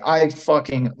 Like I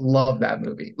fucking love that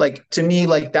movie. Like to me,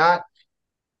 like that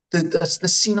the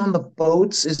scene on the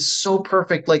boats is so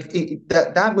perfect. Like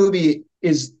that movie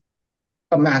is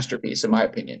a masterpiece in my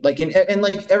opinion. Like and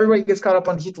like everybody gets caught up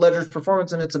on Heath Ledger's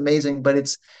performance and it's amazing, but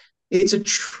it's a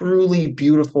truly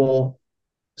beautiful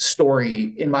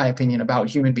story in my opinion about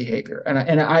human behavior.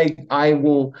 And I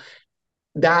will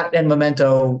that and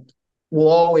Memento will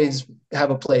always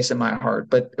have a place in my heart.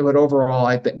 But overall,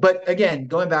 I think. But again,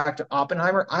 going back to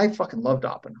Oppenheimer, I fucking loved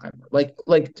Oppenheimer. Like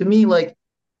to me, like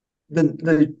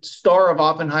the star of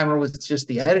Oppenheimer was just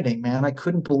the editing, man. I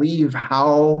couldn't believe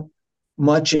how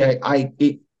much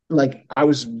like I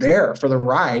was there for the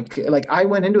ride. Like I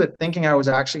went into it thinking I was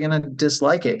actually gonna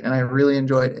dislike it, and I really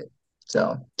enjoyed it.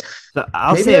 So So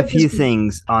I'll maybe say a I'm few just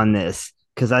things on this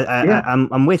because yeah.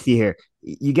 I'm with you here.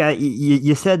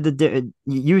 You said that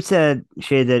you said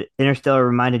Shay that Interstellar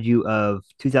reminded you of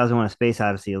 2001: A Space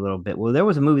Odyssey a little bit. Well, there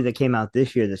was a movie that came out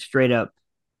this year that straight up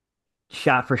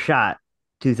shot for shot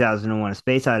 2001: A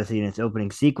Space Odyssey in its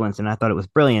opening sequence, and I thought it was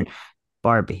brilliant.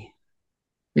 Barbie.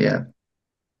 Yeah.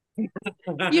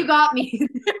 you got me.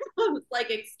 I was like,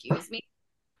 excuse me.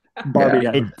 Barbie.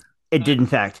 It it did in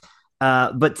fact.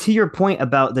 But to your point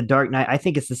about The Dark Knight, I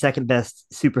think it's the second best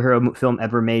superhero film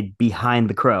ever made behind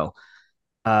The Crow,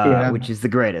 Yeah. which is the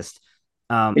greatest.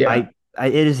 Yeah.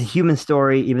 It is a human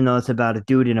story, even though it's about a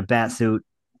dude in a bat suit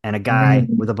and a guy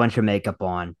Mhm. with a bunch of makeup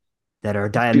on that are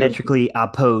It's beautiful. diametrically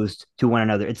opposed to one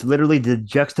another. It's literally the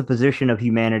juxtaposition of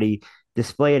humanity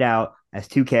displayed out as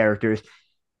two characters.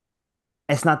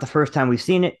 It's not the first time we've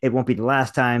seen it. It won't be the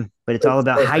last time, but it's all It's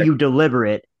about how perfect. you deliver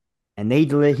it. And he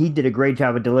did a great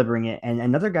job of delivering it. And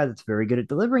another guy that's very good at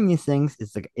delivering these things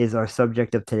is our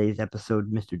subject of today's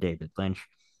episode, Mr. David Lynch.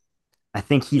 I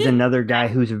think he's another guy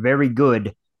who's very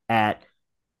good at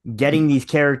getting these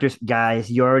characters. Guys,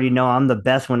 you already know I'm the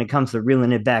best when it comes to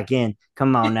reeling it back in.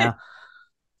 Come on now.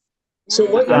 So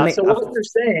what I Yeah, mean, so what you're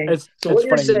saying, so it's what you're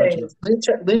funny you saying mentioned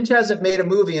it. is Lynch hasn't made a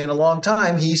movie in a long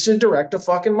time. He should direct a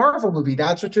fucking Marvel movie.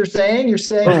 That's what you're saying? You're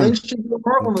saying boom. Lynch should do a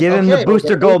Marvel movie. Give him the Okay, well Booster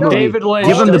there we Gold go. movie. David Give Lynch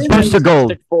him the All does in. Booster Gold.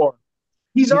 Fantastic Four.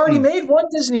 He's already Mm-mm. made one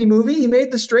Disney movie. He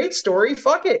made the Straight Story.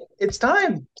 Fuck it. It's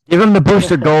time. Give him the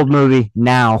Booster Gold movie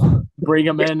now. Bring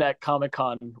him in at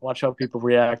Comic-Con. Watch how people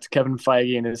react. Kevin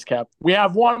Feige and his cap. We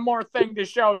have one more thing to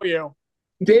show you.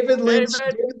 David David, will Lynch's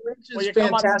you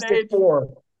come on Fantastic stage? Four.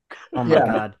 Oh my Yeah.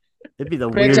 God. It'd be the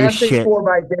weirdest Fantastic shit. Four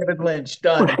by David Lynch.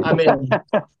 Done. I'm in.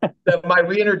 My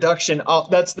reintroduction.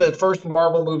 That's the first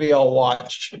Marvel movie I'll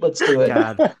watch. Let's do it.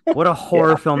 God, what a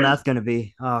horror film that's going to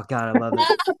be. Oh, God, I love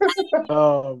it.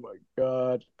 Oh my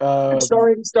god.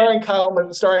 Starring Kyle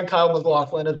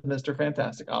MacLachlan as Mr.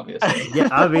 Fantastic, obviously. Yeah,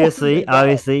 obviously,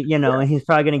 and he's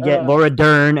probably going to get Laura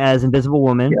Dern as Invisible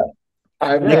Woman. Yeah.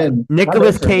 I'm Nic- in.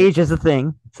 Nicolas I'm in. Cage as a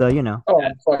thing. So, Oh,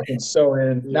 I'm fucking so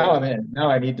in. Now I'm in.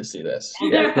 Now I need to see this.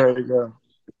 Yeah. There you go.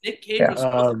 Nick Cage Yeah. was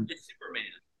supposed to be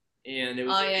Superman, and it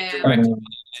was yeah. directed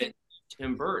by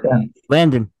Tim Burton.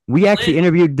 Landon, we actually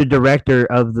interviewed the director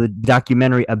of the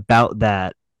documentary about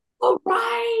that, Oh,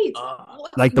 right.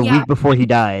 like the Yeah. week before he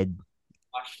died.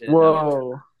 Watched it.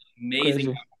 Whoa. Amazing.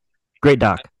 Crazy. Great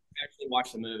doc. I actually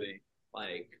watched the movie.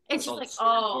 Like It's saw just the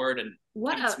like, storyboard and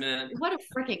What X-Men. a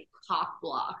freaking cock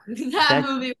block that That-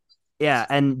 movie. Yeah,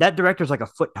 and that director's like a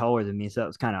foot taller than me, so it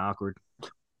was kind of awkward.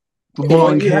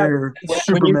 Long you have- hair. when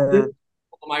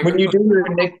you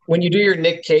Superman. When you do your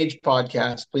Nick Cage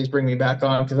podcast, please bring me back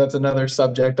on because that's another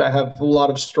subject I have a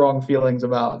lot of strong feelings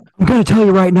about. I'm going to tell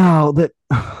you right now that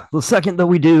the second that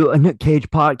we do a Nick Cage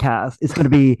podcast, it's going to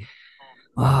be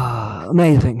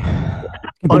amazing. I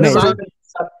never- Simon,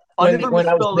 I never when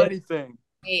I was misspelled ma- anything.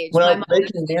 Age. when I My was mother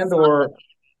making said Andor,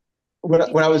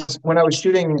 when I was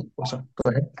shooting, go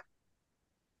ahead.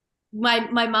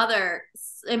 my mother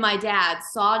and my dad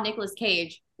saw Nicolas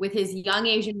Cage with his young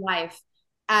Asian wife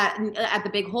at the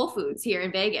big Whole Foods here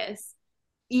in Vegas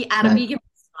at a Nice. vegan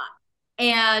restaurant,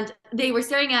 and they were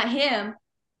staring at him.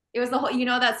 It was the whole,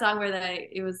 that song where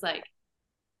it was like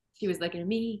she was looking at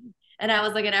me and I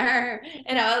was looking at her,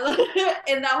 and I was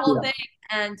in that whole thing,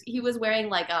 and he was wearing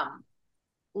like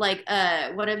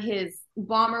one of his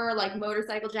bomber like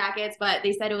motorcycle jackets, but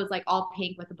they said it was like all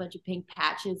pink with a bunch of pink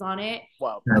patches on it.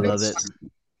 Wow. I love it.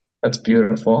 That's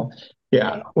beautiful.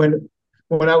 Yeah. When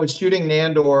I was shooting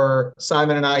Nandor,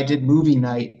 Simon and I did movie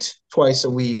night twice a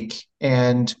week.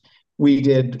 And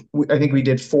I think we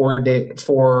did four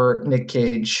Nick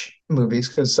Cage movies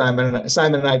because Simon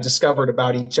and I discovered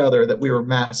about each other that we were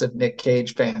massive Nick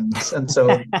Cage fans, and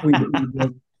so we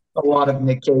did a lot of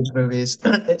Nick Cage movies.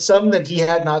 Some that he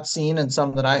had not seen, and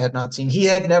some that I had not seen. He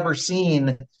had never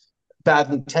seen Bad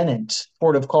Lieutenant,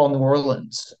 Port of Call, New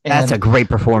Orleans, That's a and great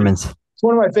performance. it's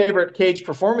one of my favorite Cage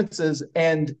performances.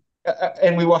 And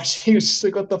we watched. He was just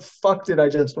like, "What the fuck did I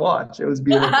just watch?" It was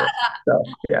beautiful. So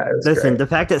yeah, it was Listen, great. the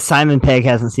fact that Simon Pegg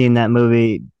hasn't seen that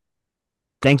movie,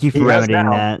 thank you for He has remedying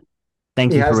now. that.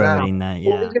 Thank He you for has now. remedying that.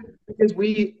 Well, Yeah. because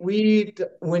we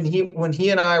when he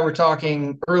and I were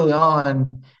talking early on,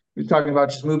 we were talking about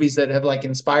just movies that have like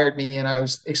inspired me, and I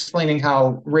was explaining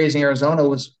how Raising Arizona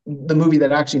was the movie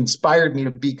that actually inspired me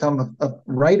to become a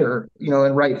writer,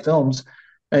 and write films.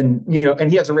 And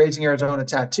and he has a Raising Arizona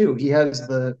tattoo. He has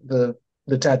the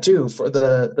tattoo for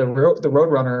the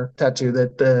Roadrunner tattoo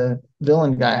that the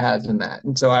villain guy has in that.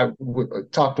 And so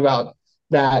talked about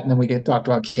that, and then we talked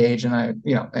about Cage, and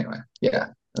anyway, yeah,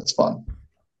 that's fun.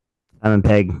 Simon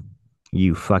Pegg,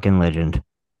 you fucking legend.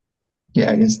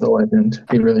 Yeah, he's the legend.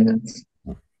 He really is.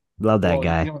 Love that Well,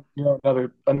 guy.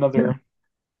 another.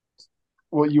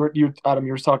 Well, you Adam,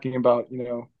 you were talking about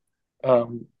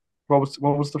what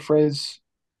was the phrase?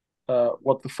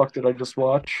 What the fuck did I just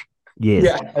watch? Yes.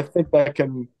 Yeah, I think that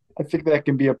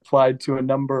can be applied to a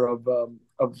number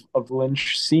of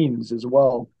Lynch scenes as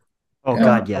well. Oh Yeah.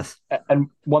 God, yes. And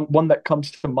one that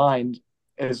comes to mind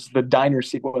is the diner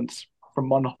sequence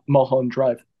from Mulholland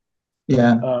Drive.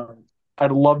 yeah,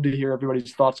 I'd love to hear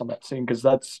everybody's thoughts on that scene because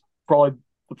that's probably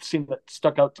the scene that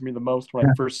stuck out to me the most when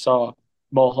I first saw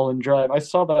Mulholland Drive. I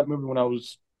saw that movie when I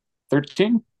was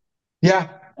 13, yeah.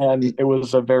 and it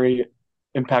was a very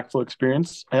impactful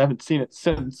experience. I haven't seen it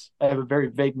since. I have a very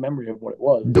vague memory of what it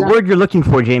was. The word you're looking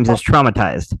for, James, is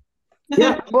traumatized.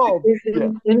 Yeah, Well,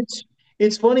 and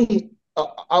it's funny.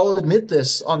 I'll admit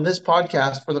this on this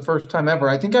podcast for the first time ever.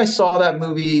 I think I saw that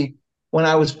movie when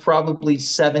I was probably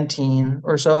 17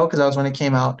 or so, because that was when it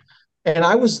came out. And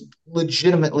I was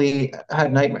legitimately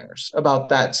had nightmares about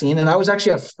that scene. And I was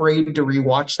actually afraid to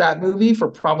rewatch that movie for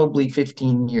probably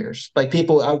 15 years. Like I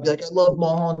would be like, I love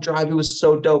Mulholland Drive. It was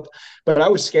so dope. But I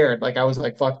was scared. Like I was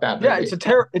like, fuck that movie. yeah, it's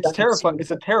terrifying.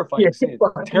 It's a terrifying scene.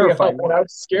 Terrifying. And I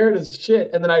was scared as shit.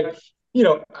 And then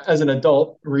as an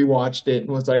adult, rewatched it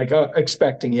and was like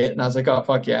expecting it. And I was like, oh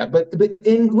fuck yeah. But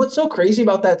and what's so crazy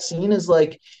about that scene is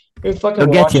like you fucking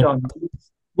watch it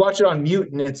on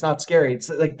mute and it's not scary. It's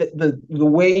like the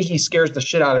way he scares the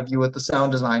shit out of you with the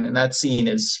sound design in that scene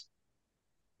is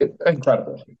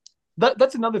incredible.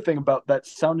 That's another thing about that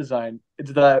sound design.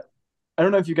 It's that I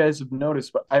don't know if you guys have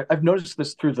noticed, but I've noticed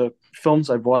this through the films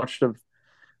I've watched of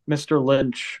Mr.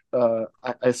 Lynch.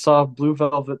 I saw Blue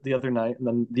Velvet the other night, and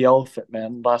then The Elephant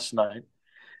Man last night,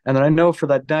 and then I know for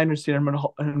that diner scene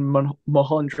in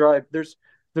Mulholland Drive, there's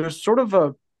sort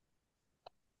of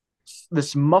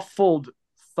this muffled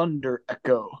thunder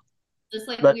echo Just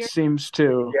like that weird. seems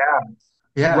to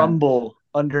Yeah, rumble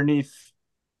underneath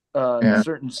Yeah.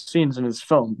 certain scenes in his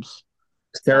films.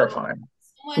 it's terrifying.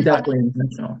 Someone, Definitely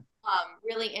intentional.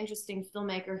 really interesting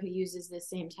filmmaker who uses this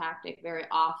same tactic very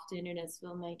often in his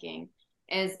filmmaking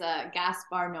is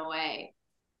Gaspar Noé.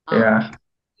 Yeah.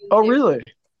 Oh, really?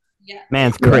 Yeah.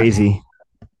 Man's crazy.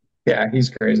 Yeah, he's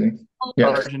crazy. Yeah.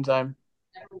 Argentine.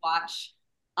 Never watch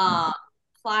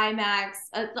Climax.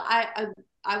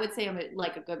 I would say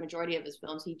like a good majority of his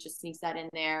films, he just sneaks that in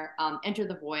there. Enter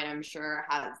the Void, I'm sure,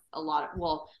 has a lot of.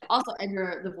 Well, also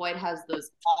Enter the Void has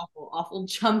those awful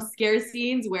jump scare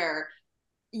scenes where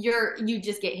you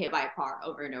just get hit by a car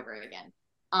over and over again.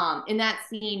 In that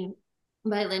scene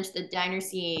by Lynch, the diner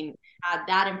scene had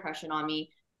that impression on me.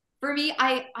 For me,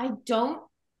 I love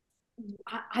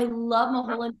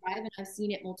Mulholland Drive and I've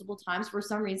seen it multiple times. For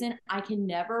some reason, I can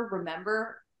never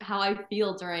remember how I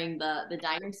feel during the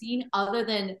diner scene, other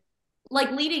than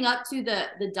like leading up to the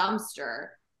dumpster.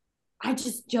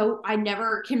 I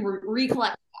never can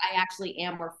recollect what I actually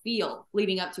am or feel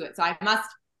leading up to it. So I must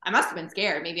have been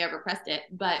scared. Maybe I repressed it,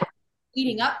 but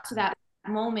leading up to that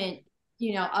moment,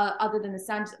 other than the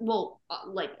sound,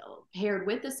 paired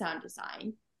with the sound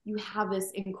design, you have this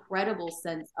incredible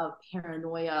sense of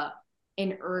paranoia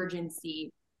and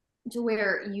urgency to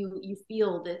where you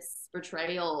feel this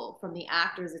betrayal from the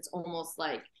actors. It's almost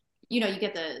like you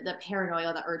get the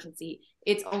paranoia, the urgency.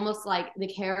 It's almost like the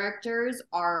characters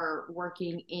are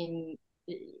working in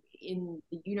the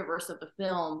universe of the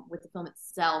film, with the film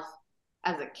itself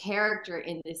as a character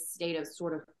in this state of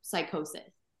sort of psychosis.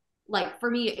 Like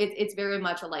for me, it's very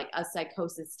much a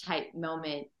psychosis type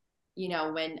moment,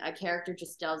 when a character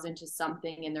just delves into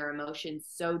something in their emotions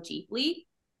so deeply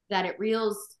that it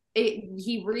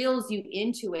he reels you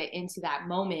into that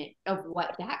moment of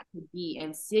what that could be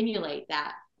and simulate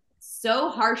that so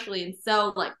harshly and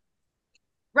so like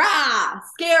rah,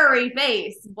 scary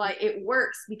face, but it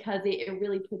works because it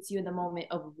really puts you in the moment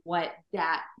of what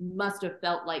that must have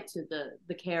felt like to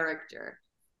the character.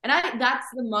 And that's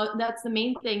the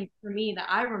main thing for me that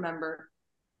I remember,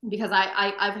 because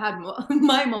I've had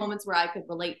my moments where I could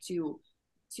relate to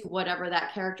whatever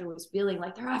that character was feeling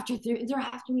like. They're after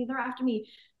me,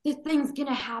 this thing's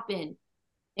gonna happen.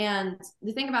 And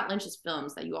the thing about Lynch's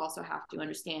films that you also have to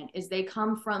understand is they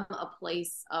come from a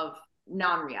place of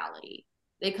non-reality.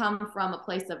 They come from a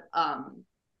place of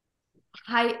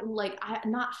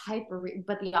not hyper,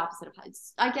 but the opposite of,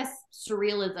 I guess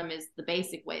surrealism is the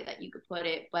basic way that you could put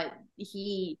it. But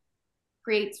he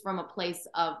creates from a place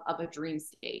of a dream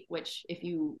state, which if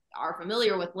you are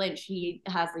familiar with Lynch, he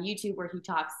has a YouTube where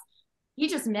he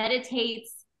just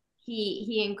meditates.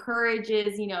 He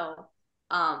encourages,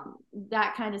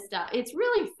 that kind of stuff. It's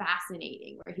really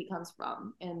fascinating where he comes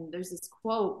from. And there's this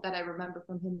quote that I remember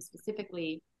from him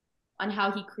specifically on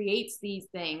how he creates these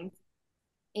things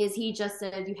is he just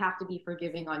said, you have to be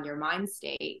forgiving on your mind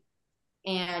state.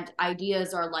 And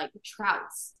ideas are like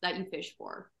trouts that you fish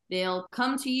for. They'll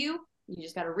come to you. You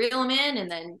just got to reel them in,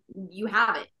 and then you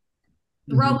have it.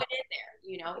 Throw it in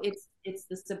there. It's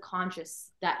the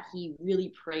subconscious that he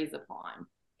really preys upon.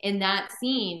 And that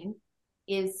scene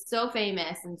is so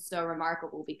famous and so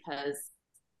remarkable because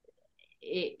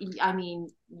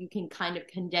you can kind of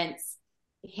condense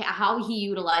how he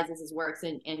utilizes his works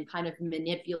and kind of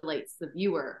manipulates the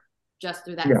viewer just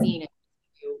through that scene,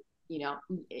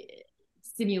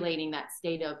 simulating that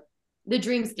state of the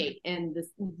dream state and this,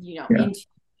 into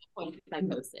point of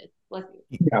psychosis.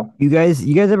 You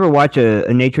guys ever watch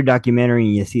a nature documentary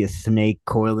and you see a snake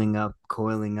coiling up,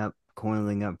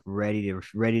 ready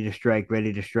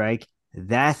to strike?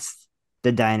 That's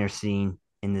the diner scene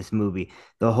in this movie.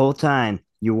 The whole time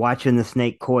you're watching the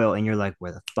snake coil and you're like,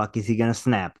 where the fuck is he gonna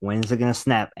snap? When is it gonna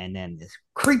snap? And then this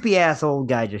creepy ass old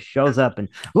guy just shows up and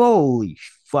holy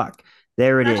fuck,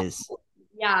 there it is.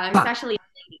 Yeah, especially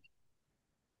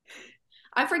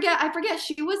I forget I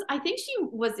think she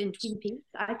was in Twin Peaks.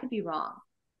 I could be wrong.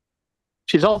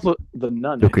 She's also the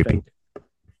nun. So creepy.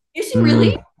 Is she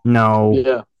really? No.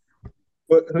 Yeah.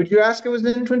 Who'd you ask it was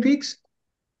in Twin Peaks?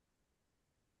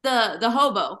 The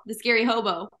hobo, the scary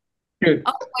hobo. Dude,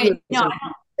 oh wait, no.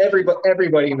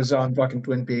 Everybody was on fucking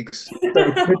Twin Peaks.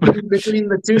 Like, between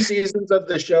the 2 seasons of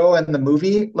the show and the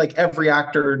movie, like every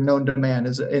actor known to man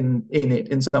is in it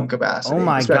in some capacity. Oh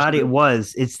my god,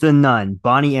 it's the nun,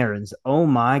 Bonnie Aarons. Oh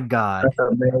my god,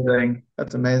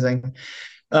 that's amazing.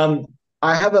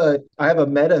 I have a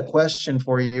meta question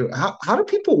for you. How do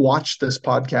people watch this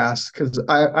podcast? Because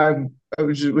I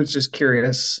was just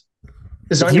curious.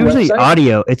 It's usually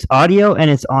audio. It's audio,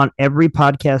 and it's on every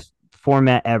podcast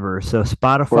format ever. So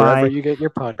Spotify, wherever you get your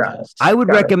podcasts. I would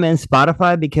recommend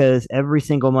Spotify because every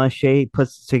single month Shay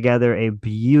puts together a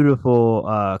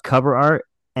beautiful cover art.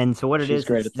 And so what it is,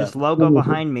 this logo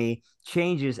behind me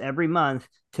changes every month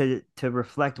to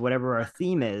reflect whatever our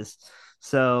theme is.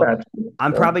 So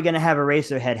I'm probably going to have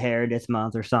Eraserhead hair this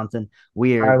month or something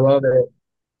weird. I love it.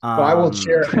 I will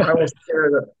share.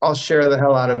 I'll share the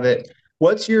hell out of it.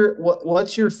 What's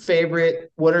your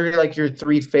favorite? What are like your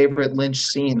 3 favorite Lynch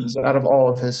scenes out of all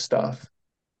of his stuff?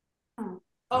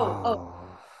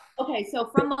 Okay.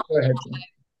 So from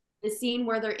the scene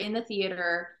where they're in the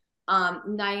theater,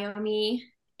 Naomi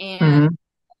and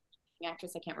the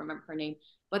actress, I can't remember her name,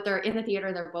 but they're in the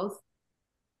theater. They're both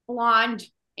blonde,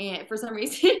 and for some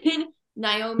reason,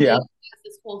 Naomi has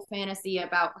this whole fantasy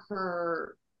about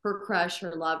her crush,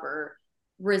 her lover,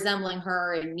 resembling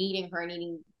her and needing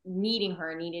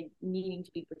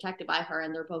to be protected by her.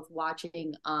 And they're both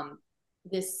watching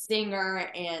this singer,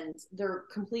 and they're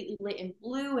completely lit in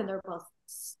blue, and they're both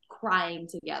crying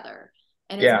together.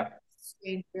 And it's a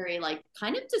strange, very like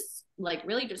kind of just like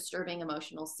really disturbing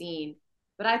emotional scene.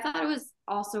 But I thought it was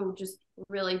also just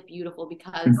really beautiful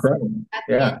because at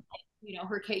the end,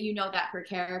 that her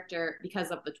character,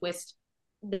 because of the twist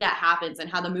that happens and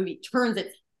how the movie turns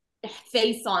its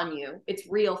face on you, its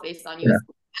real face on you, is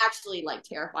actually like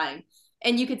terrifying.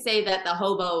 And you could say that the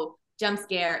hobo jump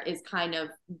scare is kind of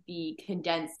the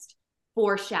condensed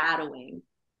foreshadowing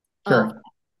of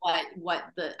what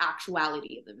the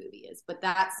actuality of the movie is. But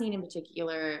that scene in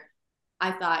particular,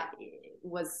 I thought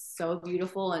was so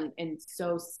beautiful and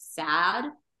so sad.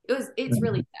 It's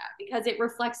really sad because it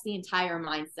reflects the entire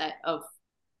mindset of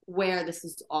where this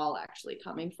is all actually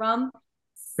coming from.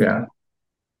 Yeah.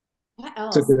 What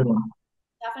else? It's a good one.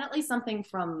 Definitely something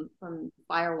from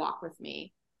Fire Walk with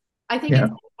Me. I think Yeah.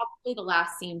 it's probably the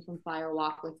last scene from Fire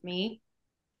Walk with Me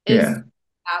is Yeah.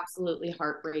 absolutely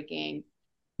heartbreaking.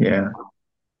 Yeah.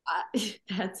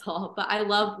 That's all. But I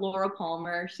love Laura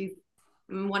Palmer. She's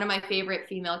one of my favorite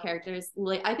female characters.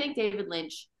 I think David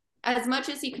Lynch, as much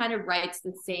as he kind of writes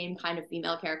the same kind of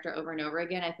female character over and over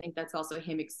again, I think that's also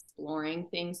him exploring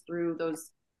things through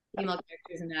those female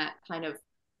characters and that kind of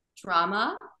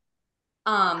drama.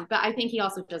 But I think he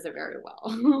also does it very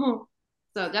well.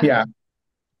 So definitely Yeah.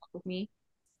 with me.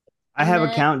 I And have a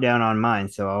then countdown on mine,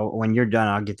 so when you're done,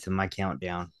 I'll get to my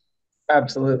countdown.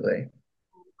 Absolutely.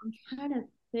 I'm trying to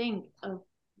think of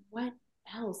what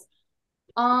else.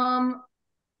 Um,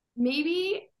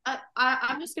 maybe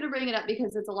I'm just gonna bring it up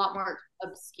because it's a lot more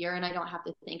obscure and I don't have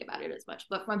to think about it as much.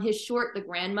 But from his short, The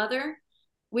Grandmother,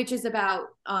 which is about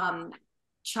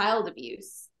child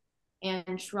abuse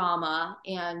and trauma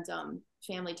and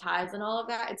family ties and all of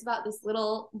that. It's about this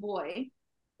little boy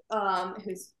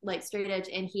who's like straight edge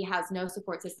and he has no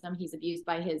support system. He's abused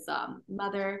by his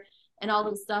mother and all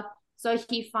this stuff. So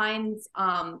he finds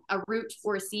a root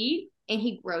or a seed and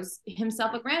he grows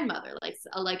himself a grandmother,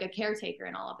 like a caretaker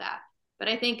and all of that. But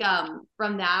I think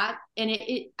from that, and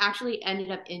it actually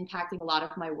ended up impacting a lot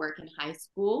of my work in high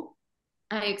school.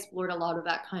 I explored a lot of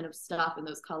that kind of stuff and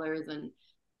those colors and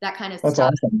that kind of That's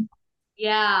stuff. awesome.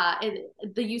 Yeah,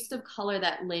 the use of color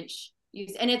that Lynch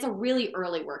used, and it's a really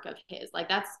early work of his. I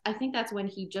think that's when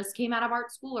he just came out of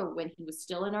art school, or when he was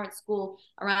still in art school,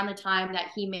 around the time that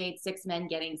he made Six Men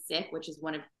Getting Sick, which is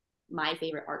one of my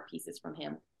favorite art pieces from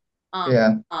him.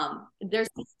 Yeah. There's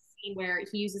this scene where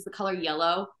he uses the color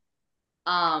yellow.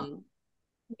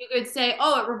 You could say,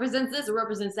 oh, it represents this, it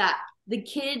represents that. The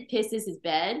kid pisses his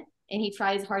bed, and he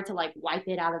tries hard to like wipe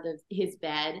it out of his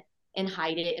bed and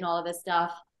hide it and all of this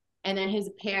stuff. And then his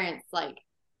parents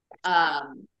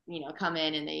come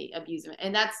in and they abuse him.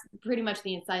 And that's pretty much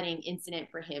the inciting incident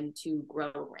for him to grow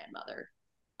a grandmother.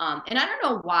 And I don't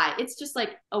know why. It's just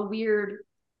like a weird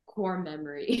core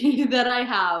memory that I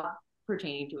have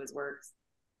pertaining to his works.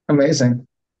 Amazing.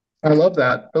 I love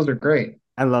that. Those are great.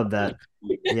 I love that.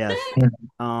 Yes.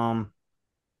 I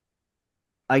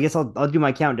guess I'll do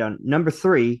my countdown. Number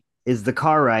 3 is the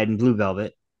car ride in Blue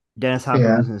Velvet. Dennis Hopper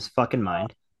Yeah. losing his fucking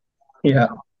mind. Yeah.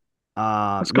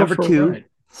 Let's go Number for a 2, ride.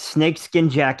 Snakeskin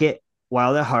Jacket,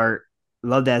 Wild at Heart.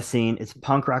 Love that scene. It's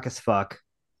punk rock as fuck.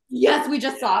 Yes, we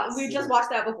just watched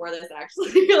that before this,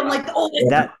 actually. I'm like,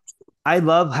 That I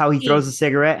love how he throws a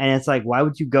cigarette, and it's like, why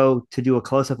would you go to do a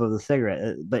close up of the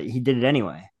cigarette? But he did it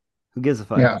anyway. Who gives a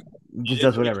fuck? Yeah. He just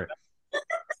does whatever.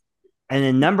 And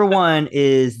then number 1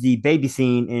 is the baby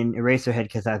scene in Eraserhead,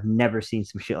 because I've never seen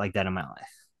some shit like that in my life.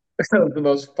 The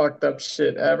most fucked up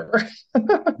shit ever.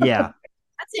 Yeah.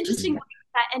 That's interesting.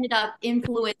 That ended up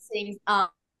influencing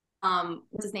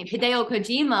what's his name, Hideo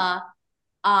Kojima,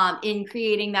 in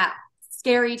creating that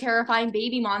scary, terrifying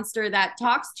baby monster that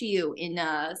talks to you in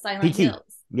Silent PT. Hills.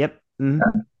 Yep.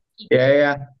 Mm-hmm.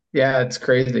 Yeah, it's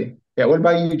crazy. Yeah, what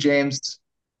about you, James?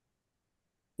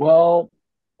 Well,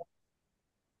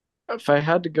 if I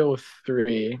had to go with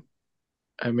 3,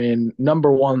 I mean, number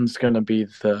 1's gonna be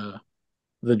the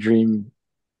dream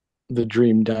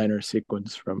diner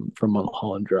sequence from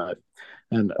Mulholland Drive.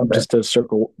 And just to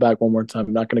circle back one more time,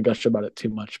 I'm not going to gush about it too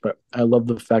much, but I love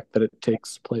the fact that it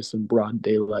takes place in broad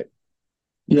daylight.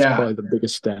 It's probably the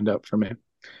biggest standout for me.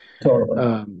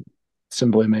 Totally.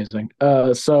 Simply amazing.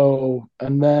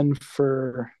 And then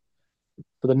for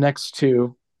the next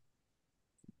 2,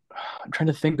 I'm trying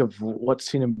to think of what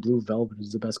scene in Blue Velvet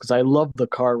is the best, because I love the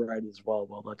car ride as well.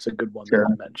 Well, that's a good one that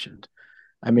I mentioned.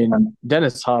 I mean,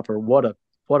 Dennis Hopper, what a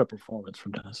performance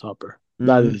from Dennis Hopper.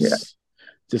 That is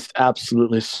just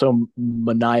absolutely so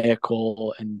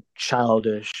maniacal and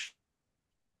childish.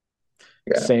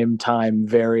 Same time,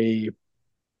 very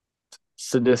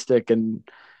sadistic and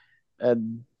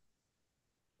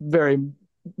very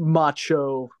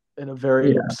macho in a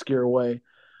very obscure way.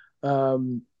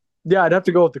 I'd have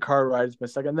to go with the car ride as my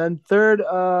second. Then third,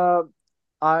 I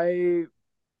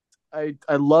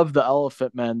love the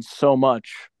Elephant Man so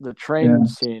much. The train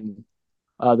scene,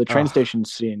 the train station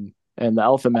scene, and the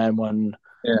Elephant Man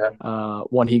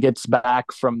when he gets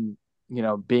back from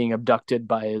being abducted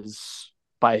by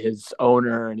his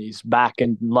owner, and he's back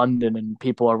in London, and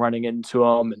people are running into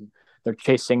him, and they're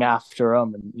chasing after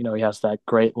him, and he has that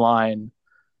great line.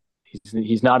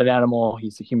 He's not an animal;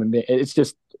 he's a human being. It's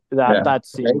just that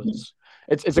scene was.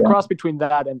 It's a cross between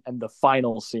that and the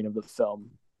final scene of the film,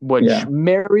 which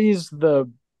marries the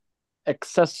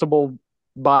accessible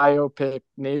biopic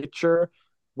nature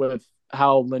with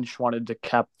how Lynch wanted to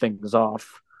cap things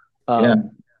off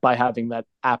by having that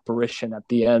apparition at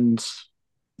the end.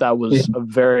 That was a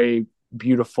very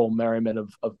beautiful merriment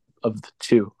of the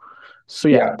two. So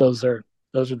yeah, those are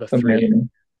the three. Amazing.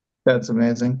 That's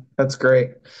amazing. That's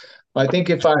great. I think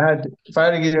if I had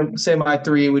to say my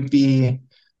three would be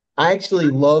I actually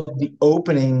love the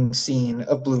opening scene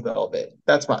of Blue Velvet.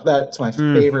 That's my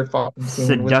favorite fucking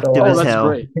scene with Seductive Oh, as that's hell.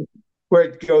 great. where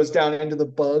it goes down into the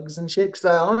bugs and shit. Because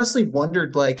I honestly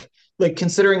wondered, like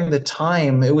considering the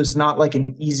time, it was not like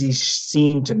an easy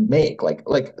scene to make. Like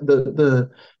the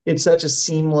it's such a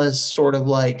seamless sort of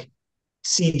like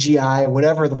CGI,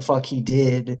 whatever the fuck he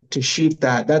did to shoot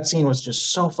that. That scene was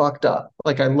just so fucked up.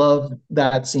 Like I love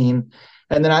that scene,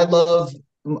 and then I love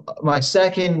my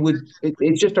second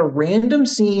it's just a random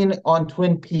scene on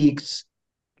Twin Peaks,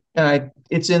 and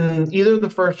it's in either the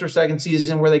first or second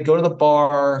season where they go to the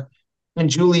bar and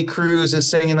Julie Cruz is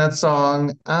singing that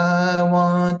song, I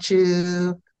want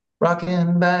you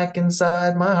rocking back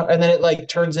inside my heart. And then it like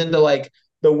turns into like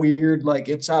the weird, like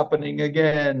it's happening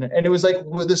again. And it was like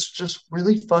this just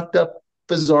really fucked up,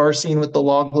 bizarre scene with the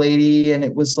log lady. And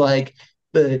it was like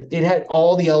it had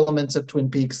all the elements of Twin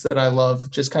Peaks that I love,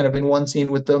 just kind of in one scene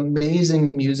with the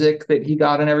amazing music that he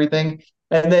got and everything.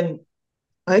 And then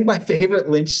I think my favorite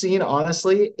Lynch scene,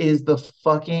 honestly, is the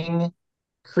fucking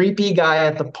creepy guy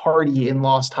at the party in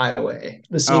Lost Highway.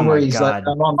 The Oh scene where my he's like,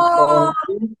 God. I'm on the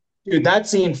phone. Dude, that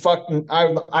scene fucking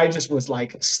I just was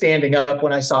like standing up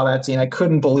when I saw that scene. I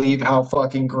couldn't believe how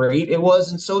fucking great it was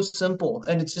and so simple.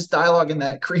 And it's just dialogue and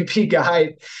that creepy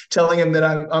guy telling him that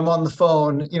I'm on the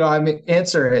phone. You know, I mean,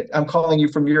 answer it. I'm calling you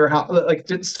from your house. Like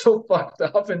it's so fucked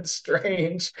up and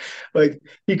strange. Like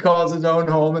he calls his own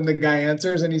home and the guy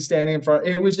answers and he's standing in front.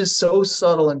 It was just so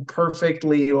subtle and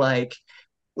perfectly like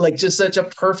just such a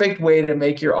perfect way to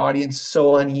make your audience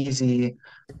so uneasy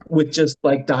with just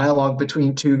like dialogue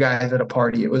between two guys at a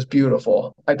party. It was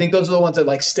beautiful. I think those are the ones that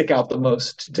like stick out the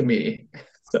most to me.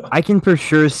 So I can for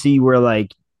sure see where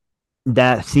like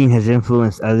that scene has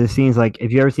influenced other scenes. Like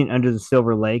if you ever seen Under the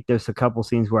Silver Lake, there's a couple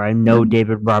scenes where I know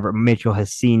David Robert Mitchell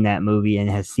has seen that movie and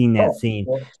has seen that oh, scene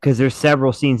well, because there's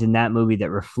several scenes in that movie that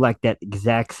reflect that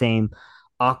exact same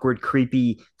awkward,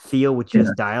 creepy feel with yeah,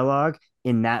 just dialogue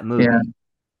in that movie. yeah.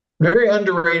 Very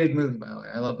underrated movie, by the way.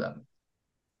 I love that.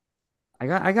 I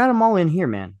got them all in here,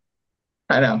 man.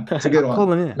 I know. It's a good I'm one.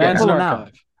 pulling it. I'm Man's an pulling out.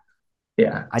 archive.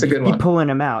 Yeah, I it's a just good keep one. pulling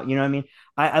them out. You know what I mean?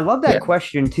 I love that Yeah.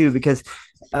 question too because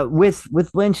with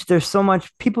Lynch, there's so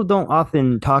much people don't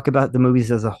often talk about the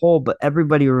movies as a whole, but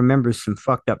everybody remembers some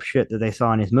fucked up shit that they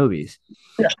saw in his movies,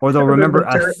 Yeah. or they'll remember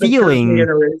a The turkey feeling. and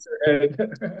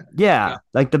Eraserhead. Yeah,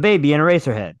 like the baby in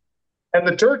Eraserhead. And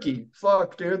the turkey.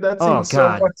 Fuck, dude. That Oh seems so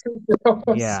God, fucking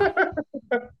gross. yeah.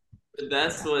 The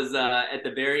best was at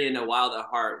the very end of Wild at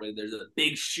Heart when there's a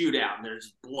big shootout and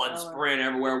there's blood spraying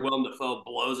everywhere. Willem Dafoe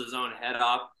blows his own head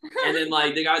off. And then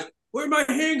like the guy's, where'd my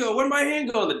hand go? Where'd my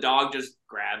hand go? And the dog just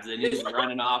grabs it and he's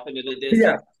running off into the distance.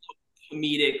 Yeah.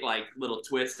 Comedic like little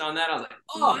twist on that. I was like,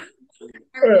 oh,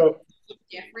 Oh,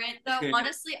 Different though.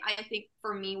 Honestly, I think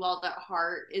for me, Wild at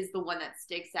Heart is the one that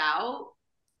sticks out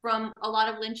from a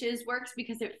lot of Lynch's works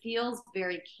because it feels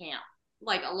very camp,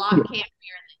 like a lot Yeah. campier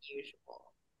than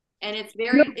usual, and it's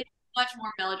much more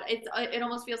melodramatic. It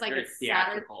almost feels like very it's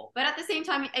sadder, theatrical. but at the same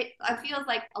time, I feel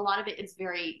like a lot of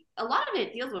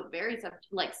it deals with very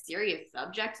like serious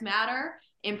subject matter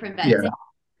and presents it in a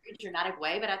very dramatic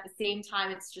way. But at the same time,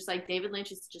 it's just like David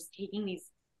Lynch is just taking these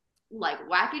like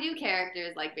wackadoo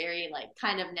characters, like very like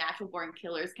kind of natural born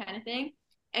killers kind of thing,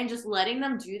 and just letting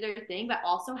them do their thing, but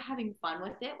also having fun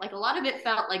with it. Like a lot of it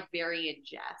felt like very in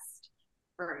jest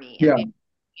for me. Yeah.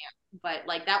 But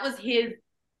like that was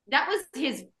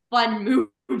his fun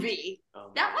movie.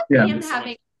 That was Yeah. him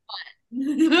having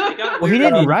fun. Well, he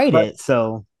didn't write but- it,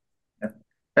 so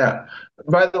Yeah.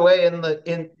 By the way, in the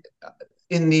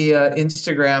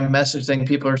Instagram message thing,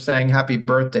 people are saying happy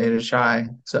birthday to Shy.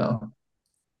 So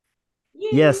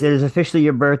yes, it is officially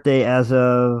your birthday as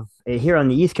of here on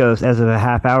the East Coast as of a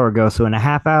half hour ago. So in a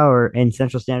half hour in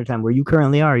Central Standard Time, where you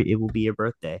currently are, it will be your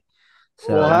birthday.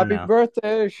 So Well, I don't happy know.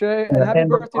 birthday, Shay, and happy And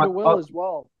birthday to Will I- as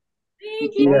well.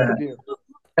 Thank you. Yeah. Both of you.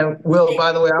 and Will,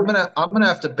 by the way, I'm gonna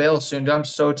have to bail soon. I'm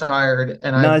so tired,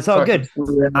 and No, I it's all fucking good.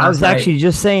 flew in I was last night. actually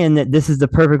just saying that this is the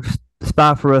perfect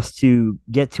spot for us to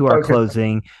get to our Okay.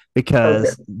 closing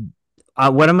because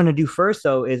what I'm going to do first,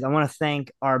 though, is I want to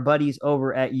thank our buddies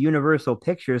over at Universal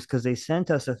Pictures because they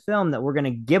sent us a film that we're going to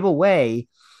give away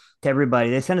to everybody.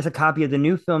 They sent us a copy of the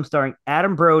new film starring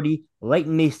Adam Brody,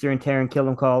 Leighton Meester, and Taron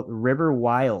Killam called River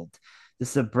Wild.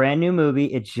 This is a brand new movie.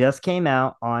 It just came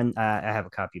out on, I have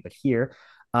a copy of it here.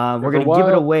 We're going to give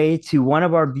it Wild. away to one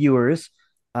of our viewers.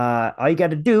 All you got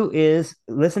to do is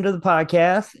listen to the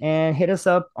podcast and hit us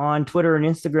up on Twitter and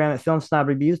Instagram at Film Snob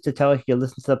Reviews to tell us you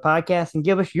listen to the podcast and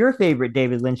give us your favorite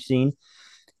David Lynch scene.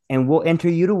 and we'll enter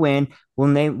you to win.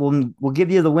 We'll give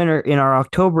you the winner in our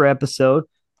October episode,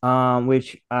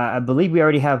 which I believe we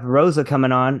already have Rosa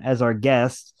coming on as our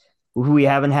guest, who we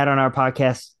haven't had on our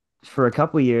podcast for a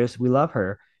couple of years. We love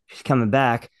her. She's coming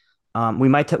back. We're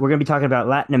going to be talking about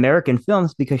Latin American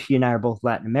films because she and I are both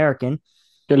Latin American.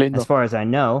 As far as I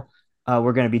know,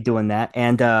 we're going to be doing that,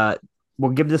 and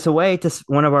we'll give this away to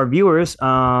one of our viewers.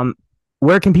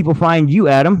 Where can people find you,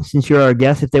 Adam, since you're our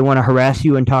guest, if they want to harass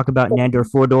you and talk about Nandor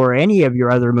 4-Door or any of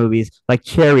your other movies, like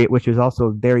Chariot, which is also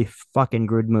a very fucking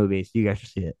good movie. So you guys should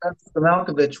see it. That's the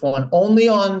Malkovich one. Only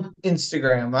on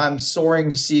Instagram. I'm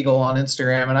Soaring Seagull on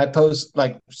Instagram, and I post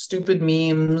like stupid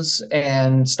memes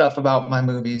and stuff about my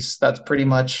movies. That's pretty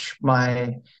much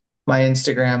my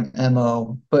Instagram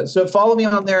MO. But so follow me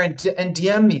on there and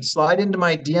DM me. Slide into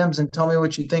my DMs and tell me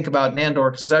what you think about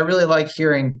Nandor, because I really like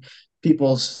hearing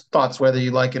people's thoughts, whether you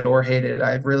like it or hate it.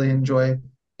 I really enjoy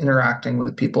interacting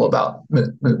with people about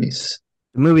movies.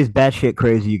 The movie's batshit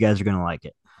crazy. You guys are going to like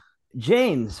it.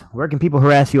 James, where can people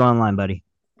harass you online, buddy?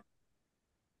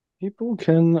 People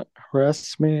can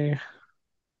harass me.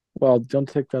 Well, don't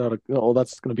take that out of... Oh,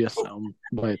 that's going to be a sound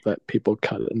bite that people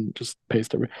cut and just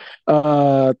paste over.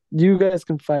 You guys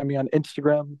can find me on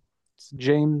Instagram. It's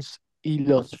James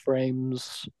Elos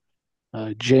Frames.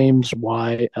 James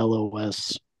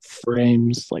YLOS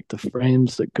Frames, like the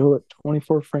frames that go at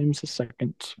 24 frames a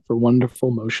second for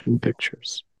wonderful motion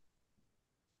pictures.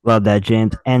 Love that,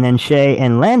 James. And then Shay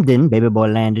and Landon, baby boy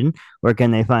Landon, where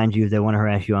can they find you if they want to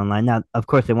harass you online? Now, of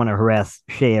course, they want to harass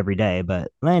Shay every day,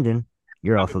 but Landon,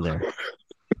 you're also there.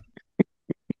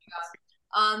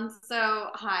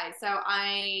 Hi.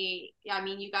 I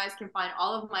mean, you guys can find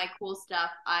all of my cool stuff.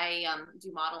 I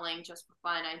do modeling just for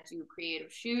fun. I do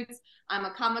creative shoots. I'm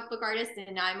a comic book artist,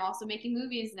 and I'm also making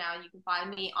movies now. You can find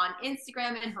me on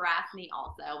Instagram and harass me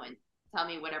also and tell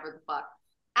me whatever the fuck.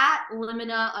 At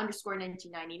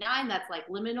Limina_1999. That's like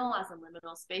liminal as in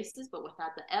liminal spaces, but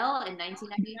without the L, and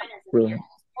 1999 as in the year I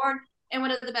was born, and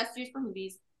one of the best years for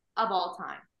movies of all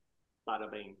time. Bada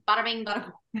bing. Bada bing,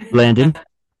 bada boom. Landon?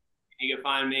 You can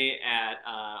find me at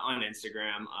on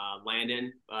Instagram,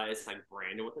 Landon. It's like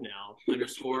Brandon with an L _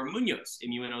 Munoz,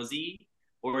 MUNOZ,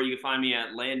 or you can find me at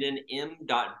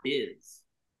LandonM.biz.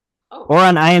 Oh. Or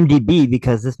on IMDb,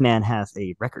 because this man has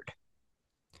a record.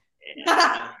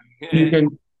 Yeah. You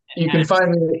can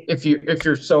find me if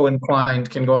you're so inclined.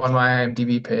 Can go on my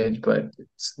IMDb page, but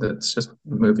it's just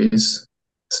movies.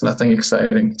 It's nothing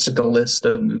exciting. It's just a list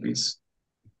of movies.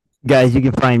 Guys, you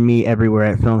can find me everywhere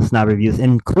at Film Snob Reviews,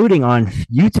 including on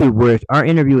YouTube, where our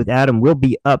interview with Adam will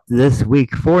be up this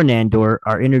week for Nandor.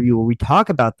 Our interview where we talk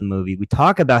about the movie, we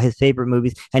talk about his favorite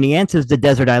movies, and he answers the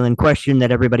Desert Island question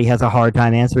that everybody has a hard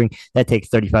time answering. That takes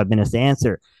 35 minutes to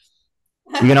answer.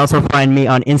 You can also find me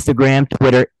on Instagram,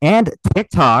 Twitter, and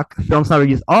TikTok. Film Snob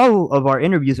Reviews. All of our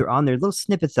interviews are on there, little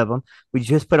snippets of them. We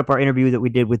just put up our interview that we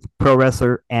did with pro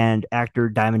wrestler and actor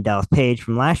Diamond Dallas Page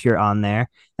from last year on there.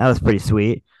 That was pretty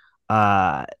sweet.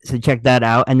 So check that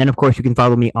out. And then, of course, you can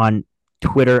follow me on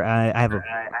Twitter. I have a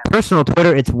personal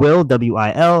Twitter. It's Will,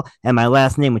 WIL, and my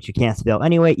last name, which you can't spell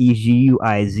anyway,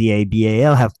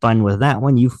 EGUIZABAL. Have fun with that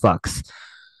one, you fucks.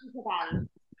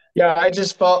 Yeah, I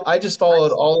just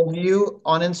followed all of you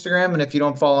on Instagram, and if you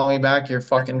don't follow me back, you're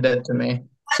fucking dead to me.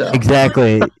 So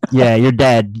Exactly. Yeah, you're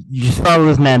dead. You just follow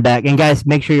this man back. And guys,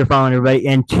 make sure you're following everybody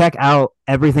and check out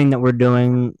everything that we're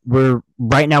doing.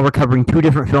 Right now we're covering 2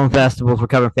 different film festivals. We're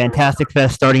covering Fantastic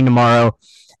Fest starting tomorrow,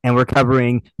 and we're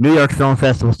covering New York Film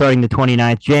Festival starting the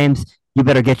 29th. James, you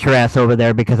better get your ass over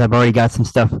there because I've already got some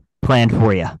stuff planned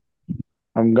for you.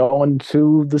 I'm going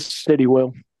to the city,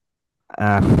 Will.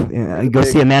 Go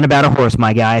see A Man About a Horse,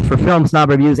 my guy. For Film Snob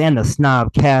Reviews and the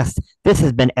Snobcast, this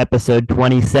has been episode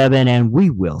 27, and we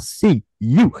will see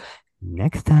you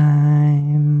next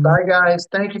time. Bye, guys.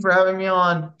 Thank you for having me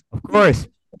on. Of course.